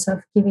in terms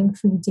of giving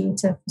free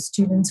data for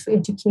students for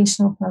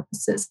educational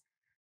purposes.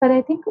 But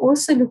I think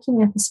also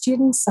looking at the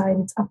student side,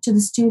 it's up to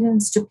the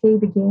students to play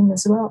the game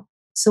as well.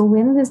 So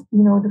when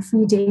the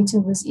free data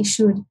was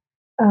issued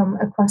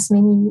across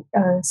many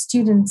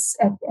students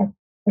at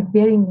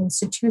varying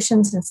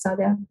institutions in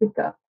South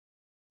Africa,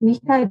 we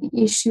had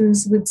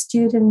issues with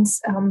students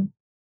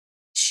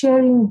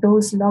sharing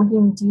those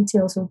login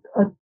details of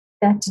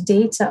that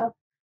data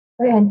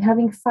and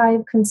having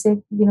 5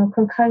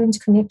 concurrent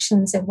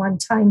connections at one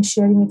time,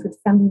 sharing it with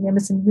family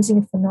members and using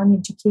it for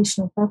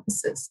non-educational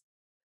purposes.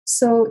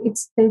 So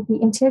it's the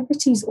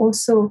integrity is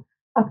also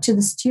up to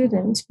the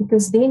student,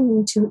 because they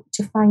need to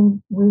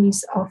find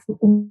ways of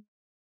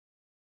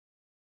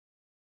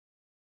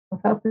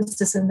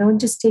purposes, and don't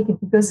just take it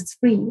because it's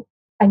free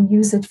and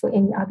use it for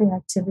any other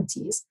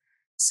activities.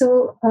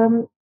 So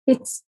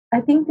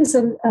I think there's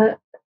a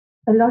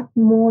lot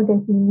more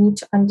that we need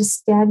to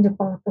understand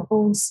about the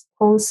whole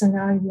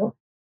scenario,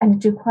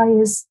 and it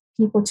requires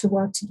people to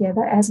work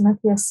together. As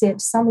Matthias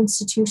said, some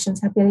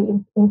institutions have their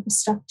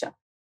infrastructure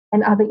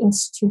and other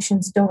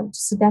institutions don't.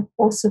 So that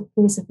also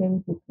plays a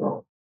very big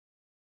role.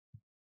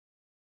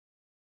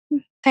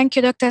 Thank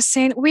you, Dr.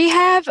 Singh. We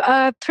have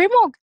 3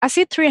 more. I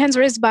see 3 hands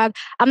raised, but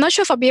I'm not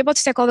sure if I'll be able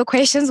to take all the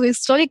questions. We're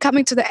slowly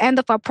coming to the end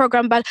of our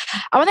program, but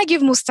I want to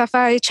give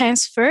Mustafa a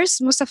chance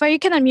first. Mustafa, you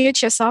can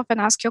unmute yourself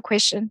and ask your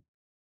question.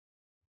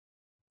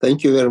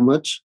 Thank you very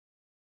much.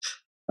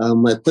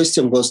 My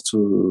question goes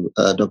to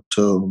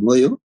Dr.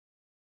 Moyo.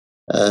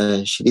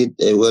 She did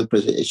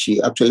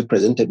she actually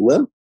presented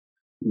well,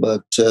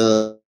 but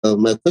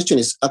my question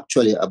is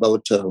actually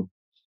about,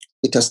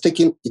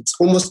 it's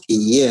almost a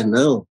year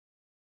now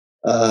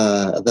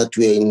that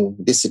we're in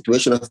this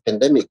situation of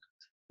pandemic.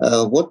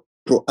 What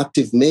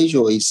proactive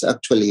measure is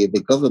actually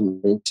the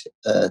government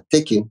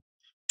taking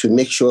to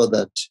make sure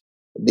that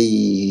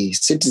the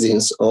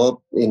citizens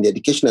or in the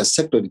educational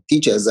sector, the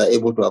teachers are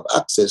able to have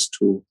access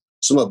to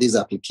some of these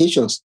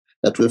applications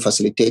that will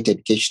facilitate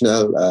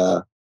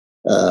educational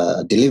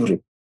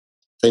delivery?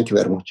 Thank you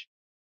very much.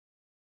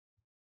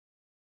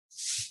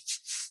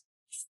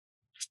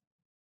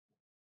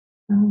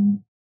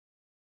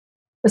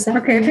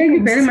 Okay, thank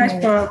you very much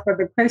for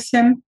the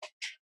question.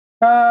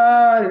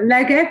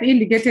 Like I've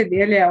indicated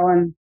earlier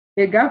on,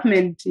 the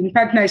government, in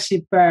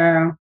partnership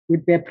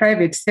with the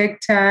private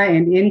sector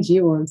and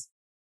NGOs,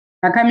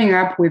 are coming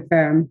up with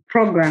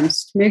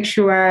programs to make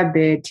sure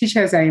the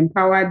teachers are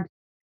empowered,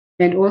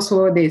 and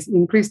also there's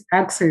increased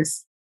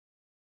access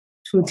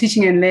to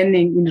teaching and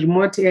learning in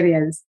remote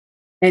areas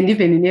and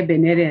even in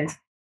urban areas.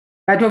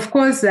 But of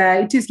course,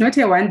 it is not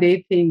a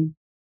one-day thing.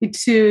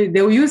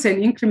 They will use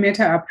an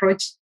incremental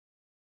approach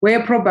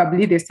where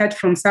probably they start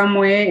from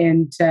somewhere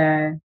and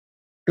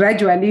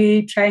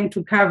gradually trying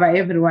to cover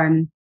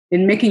everyone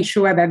and making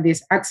sure that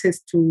there's access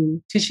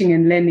to teaching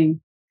and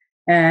learning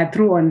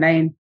through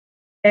online.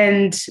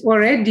 And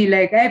already,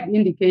 like I've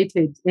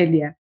indicated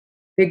earlier,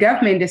 the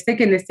government has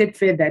taken a step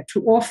further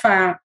to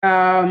offer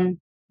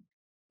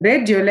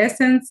radio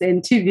lessons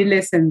and TV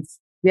lessons.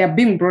 They are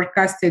being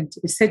broadcasted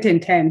at certain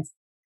times.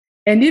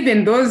 And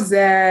even those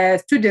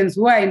students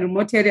who are in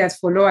remote areas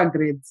for lower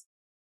grades,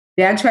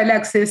 they're actually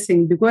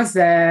accessing, because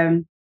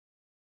the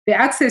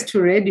access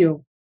to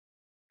radio,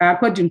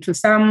 according to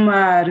some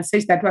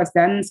research that was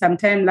done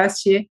sometime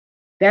last year,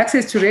 the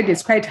access to radio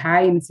is quite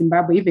high in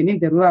Zimbabwe, even in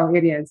the rural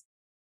areas.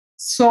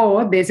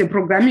 So there's a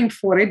programming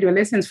for radio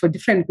lessons for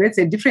different grades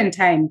at different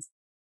times.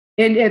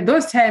 And at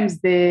those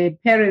times, the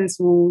parents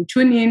will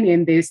tune in,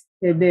 and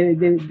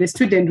the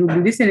student will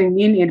be listening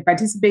in and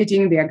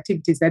participating in the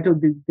activities that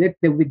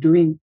they'll be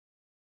doing.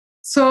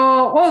 So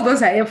all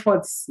those are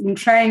efforts in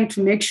trying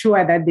to make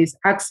sure that there's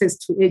access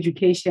to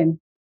education,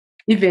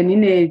 even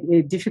in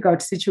a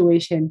difficult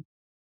situation.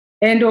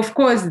 And of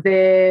course,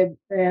 the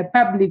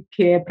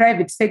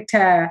public-private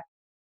sector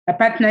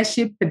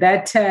partnership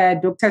that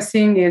Dr.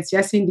 Singh has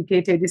just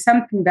indicated is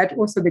something that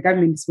also the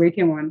government is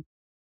working on.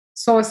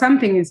 So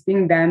something is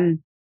being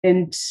done.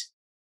 And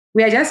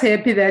we are just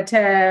happy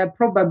that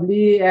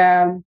probably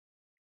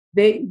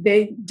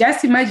they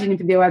just imagine if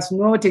there was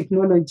no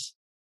technology,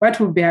 what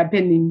would be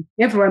happening?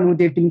 Everyone would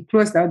have been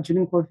closed out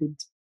during COVID.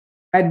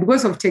 But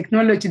because of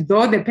technology,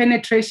 though the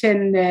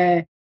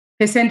penetration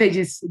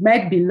percentages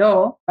might be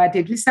low, but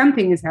at least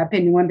something is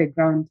happening on the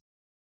ground.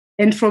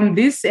 And from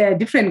these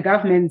different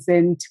governments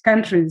and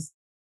countries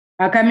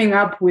are coming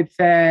up with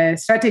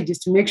strategies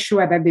to make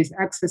sure that there's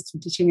access to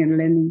teaching and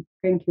learning.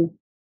 Thank you.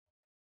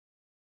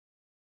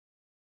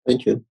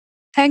 Thank you.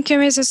 Thank you,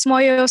 Mrs.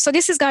 Moyo. So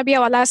this is going to be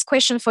our last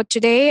question for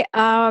today.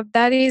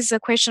 That is a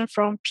question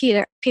from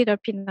Peter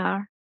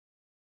Pinar.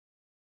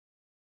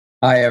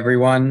 Hi,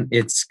 everyone.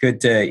 It's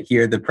good to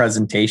hear the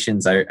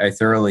presentations. I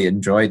thoroughly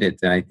enjoyed it,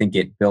 and I think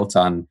it built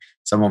on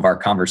some of our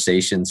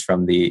conversations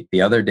from the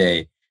other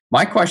day.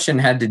 My question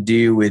had to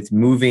do with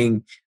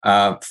moving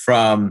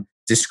from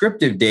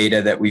descriptive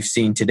data that we've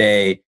seen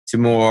today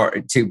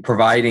to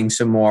providing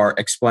some more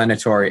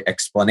explanatory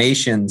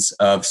explanations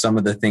of some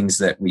of the things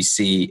that we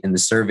see in the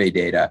survey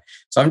data.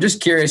 So I'm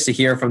just curious to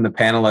hear from the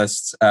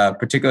panelists,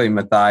 particularly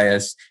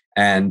Matthias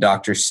and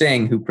Dr.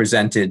 Singh, who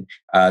presented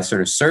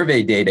sort of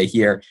survey data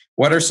here.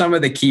 What are some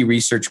of the key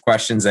research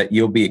questions that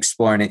you'll be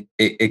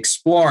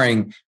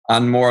exploring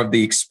on more of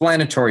the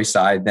explanatory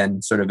side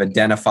than sort of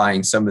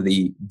identifying some of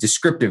the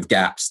descriptive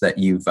gaps that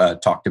you've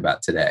talked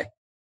about today?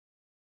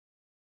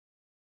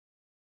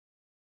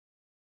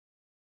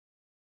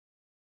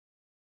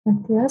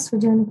 Matthias,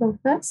 would you want to go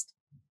first?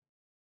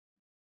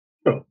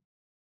 Sure.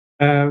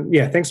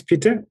 Yeah, thanks,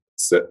 Peter.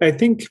 So I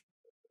think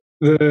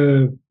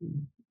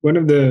one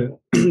of the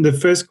the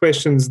first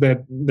questions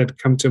that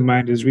come to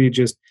mind is really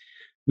just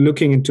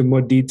looking into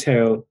more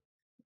detail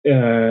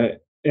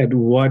at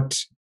what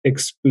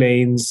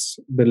explains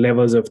the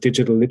levels of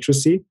digital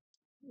literacy.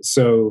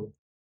 So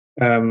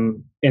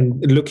and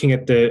looking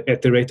at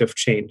the rate of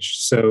change.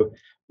 So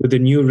with the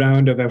new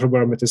round of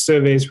Afrobarometer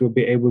surveys, we'll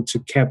be able to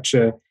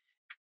capture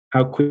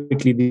how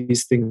quickly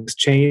these things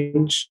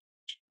change.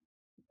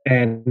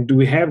 And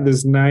we have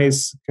this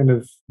nice kind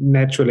of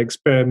natural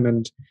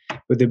experiment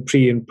with the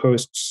pre and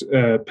post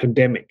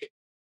pandemic.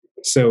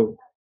 So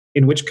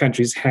in which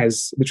countries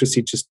has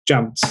literacy just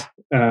jumped?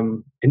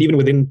 And even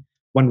within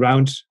one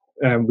round,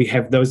 we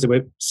have those that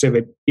were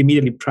surveyed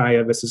immediately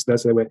prior versus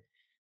those that were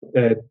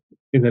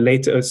in the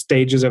later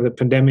stages of the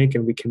pandemic.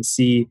 And we can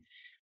see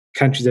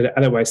countries that are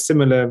otherwise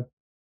similar.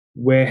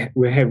 Where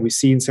have we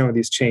seen some of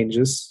these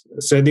changes?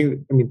 So I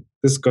think,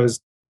 this goes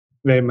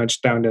very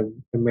much down the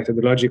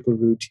methodological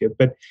route here,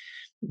 but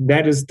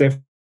that is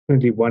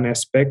definitely one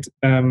aspect.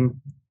 And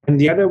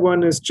the other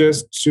one is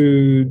just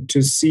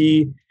to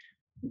see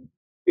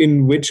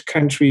in which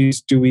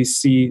countries do we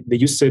see the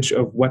usage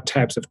of what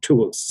types of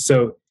tools.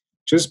 So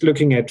just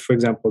looking at, for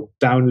example,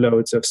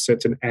 downloads of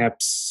certain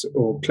apps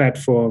or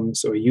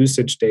platforms or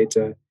usage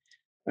data,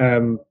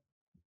 and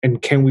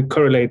can we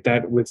correlate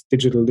that with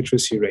digital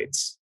literacy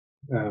rates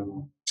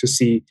to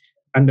see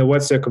under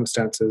what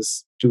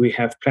circumstances do we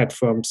have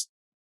platforms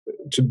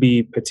to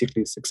be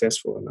particularly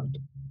successful or not.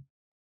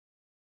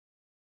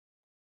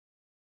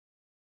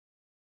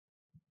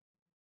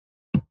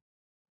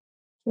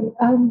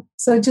 Okay,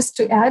 so just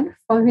to add,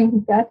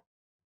 following that,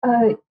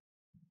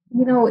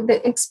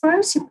 the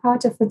exploratory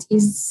part of it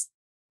is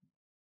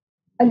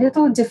a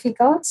little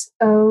difficult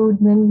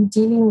when we're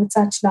dealing with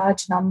such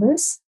large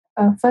numbers.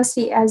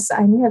 Firstly, as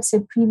I may have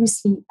said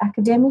previously,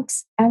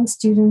 academics and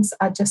students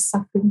are just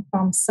suffering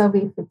from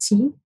survey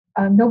fatigue.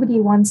 Nobody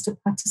wants to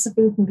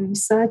participate in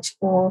research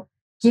or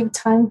give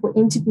time for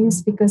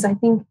interviews because I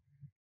think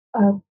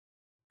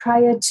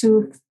prior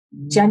to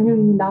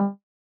January last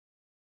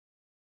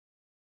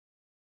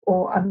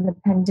or on the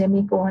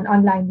pandemic or on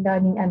online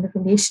learning and the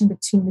relation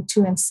between the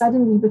two, and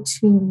suddenly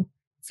between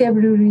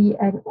February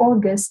and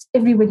August,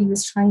 everybody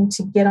was trying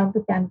to get on the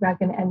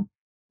bandwagon and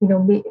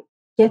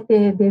get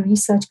their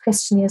research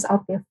questionnaires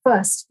out there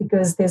first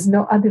because there's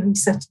no other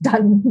research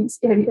done in these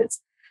areas.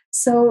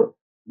 So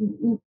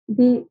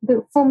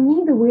for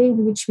me, the way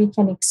in which we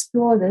can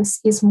explore this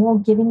is more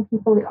giving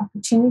people the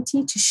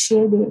opportunity to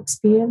share their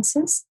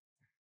experiences.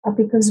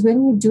 Because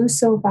when you do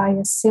so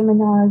via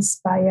seminars,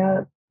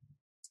 via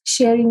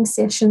sharing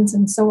sessions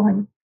and so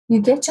on, you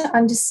get to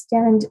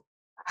understand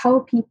how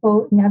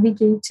people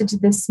navigated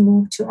this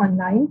move to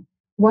online,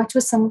 what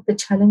were some of the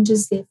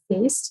challenges they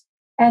faced,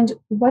 and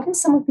what are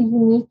some of the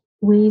unique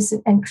ways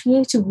and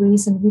creative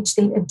ways in which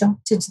they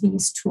adopted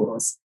these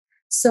tools.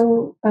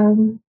 So,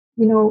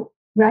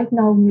 right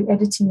now we're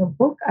editing a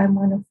book. I'm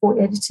one of 4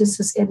 editors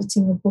who's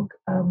editing a book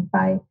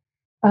by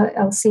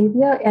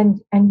Elsevier,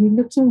 and we're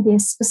looking there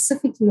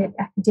specifically at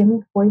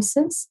academic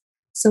voices.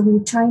 So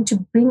we're trying to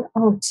bring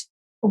out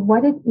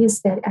what it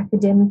is that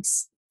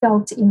academics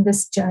felt in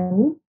this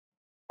journey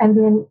And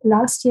then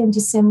last year in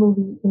December,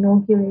 we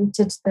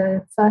inaugurated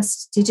the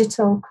first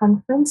digital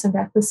conference, and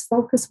that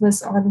focus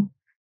was on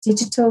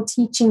digital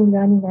teaching,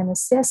 learning, and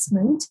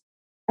assessment.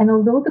 And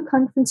although the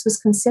conference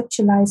was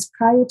conceptualized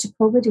prior to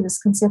COVID, it was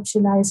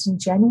conceptualized in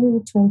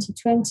January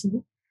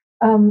 2020,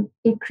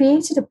 it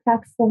created a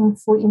platform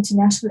for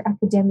international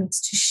academics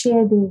to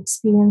share their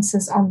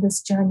experiences on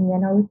this journey.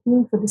 And our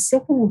theme for the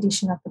second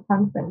edition of the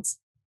conference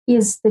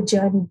is the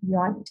journey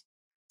beyond.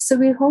 So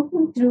we're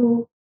hoping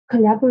through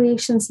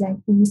collaborations like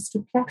these,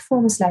 through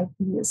platforms like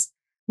these,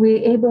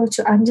 we're able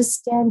to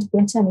understand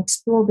better and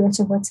explore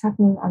better what's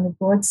happening on a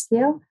broad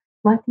scale.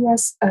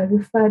 Matthias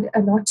referred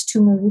a lot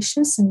to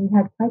Mauritius, and we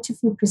had quite a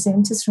few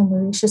presenters from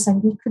Mauritius,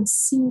 and we could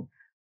see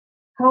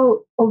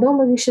how, although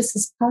Mauritius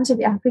is part of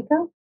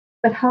Africa,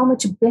 but how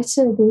much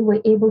better they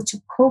were able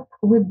to cope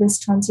with this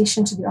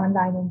transition to the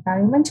online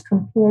environment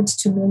compared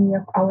to many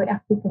of our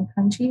African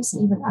countries,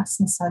 even us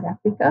in South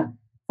Africa,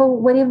 for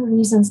whatever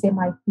reasons there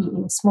might be,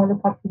 a smaller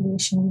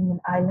population, being an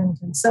island,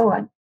 and so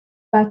on.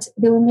 But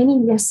there were many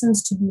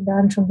lessons to be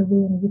learned from the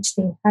way in which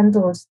they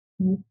handled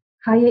the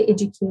higher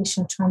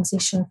education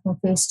transition from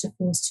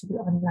face-to-face to the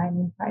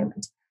online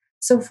environment.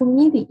 So for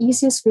me, the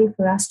easiest way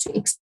for us to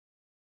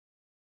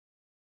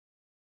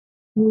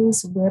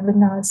these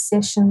webinars,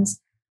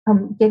 sessions,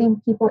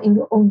 getting people in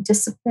your own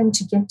discipline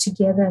to get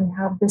together and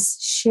have this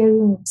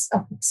sharing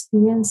of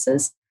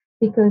experiences,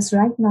 because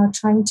right now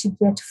trying to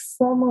get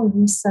formal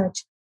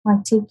research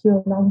might take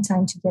you a long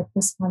time to get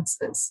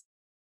responses.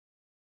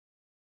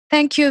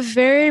 Thank you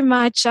very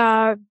much,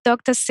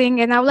 Dr. Singh.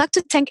 And I would like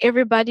to thank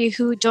everybody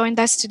who joined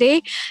us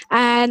today.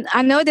 And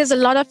I know there's a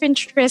lot of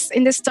interest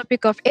in this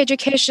topic of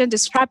education,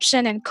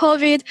 disruption, and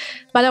COVID,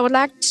 but I would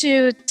like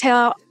to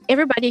tell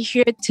everybody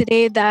here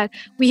today that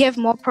we have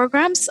more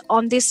programs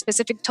on these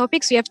specific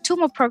topics. We have 2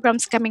 more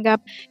programs coming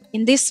up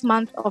in this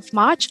month of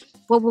March,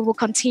 where we will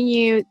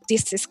continue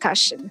this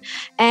discussion.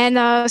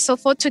 And so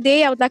for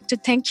today, I would like to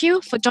thank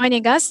you for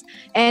joining us.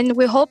 And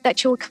we hope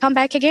that you will come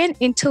back again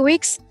in 2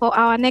 weeks for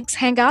our next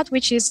Hangout,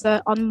 which is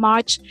on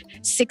March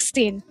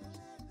 16.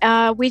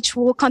 Which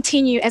will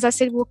continue, as I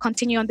said, we'll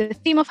continue on the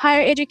theme of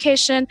higher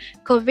education,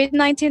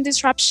 COVID-19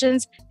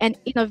 disruptions, and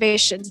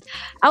innovations.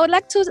 I would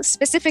like to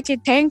specifically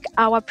thank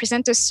our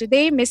presenters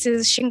today,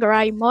 Mrs.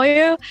 Shingayirayi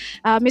Moyo,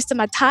 Mr.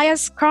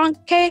 Matthias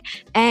Krönke,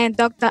 and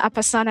Dr.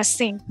 Upasana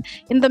Singh.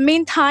 In the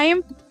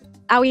meantime,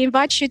 I will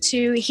invite you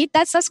to hit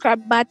that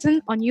subscribe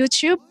button on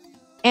YouTube,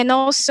 and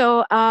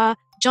also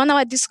join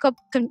our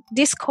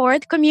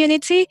Discord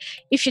community.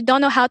 If you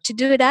don't know how to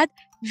do that,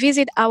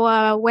 visit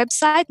our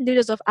website,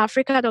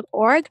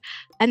 leadersofafrica.org,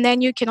 and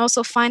then you can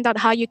also find out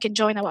how you can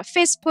join our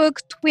Facebook,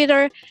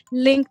 Twitter,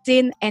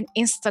 LinkedIn, and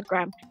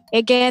Instagram.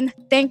 Again,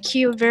 thank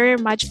you very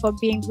much for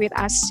being with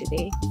us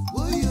today.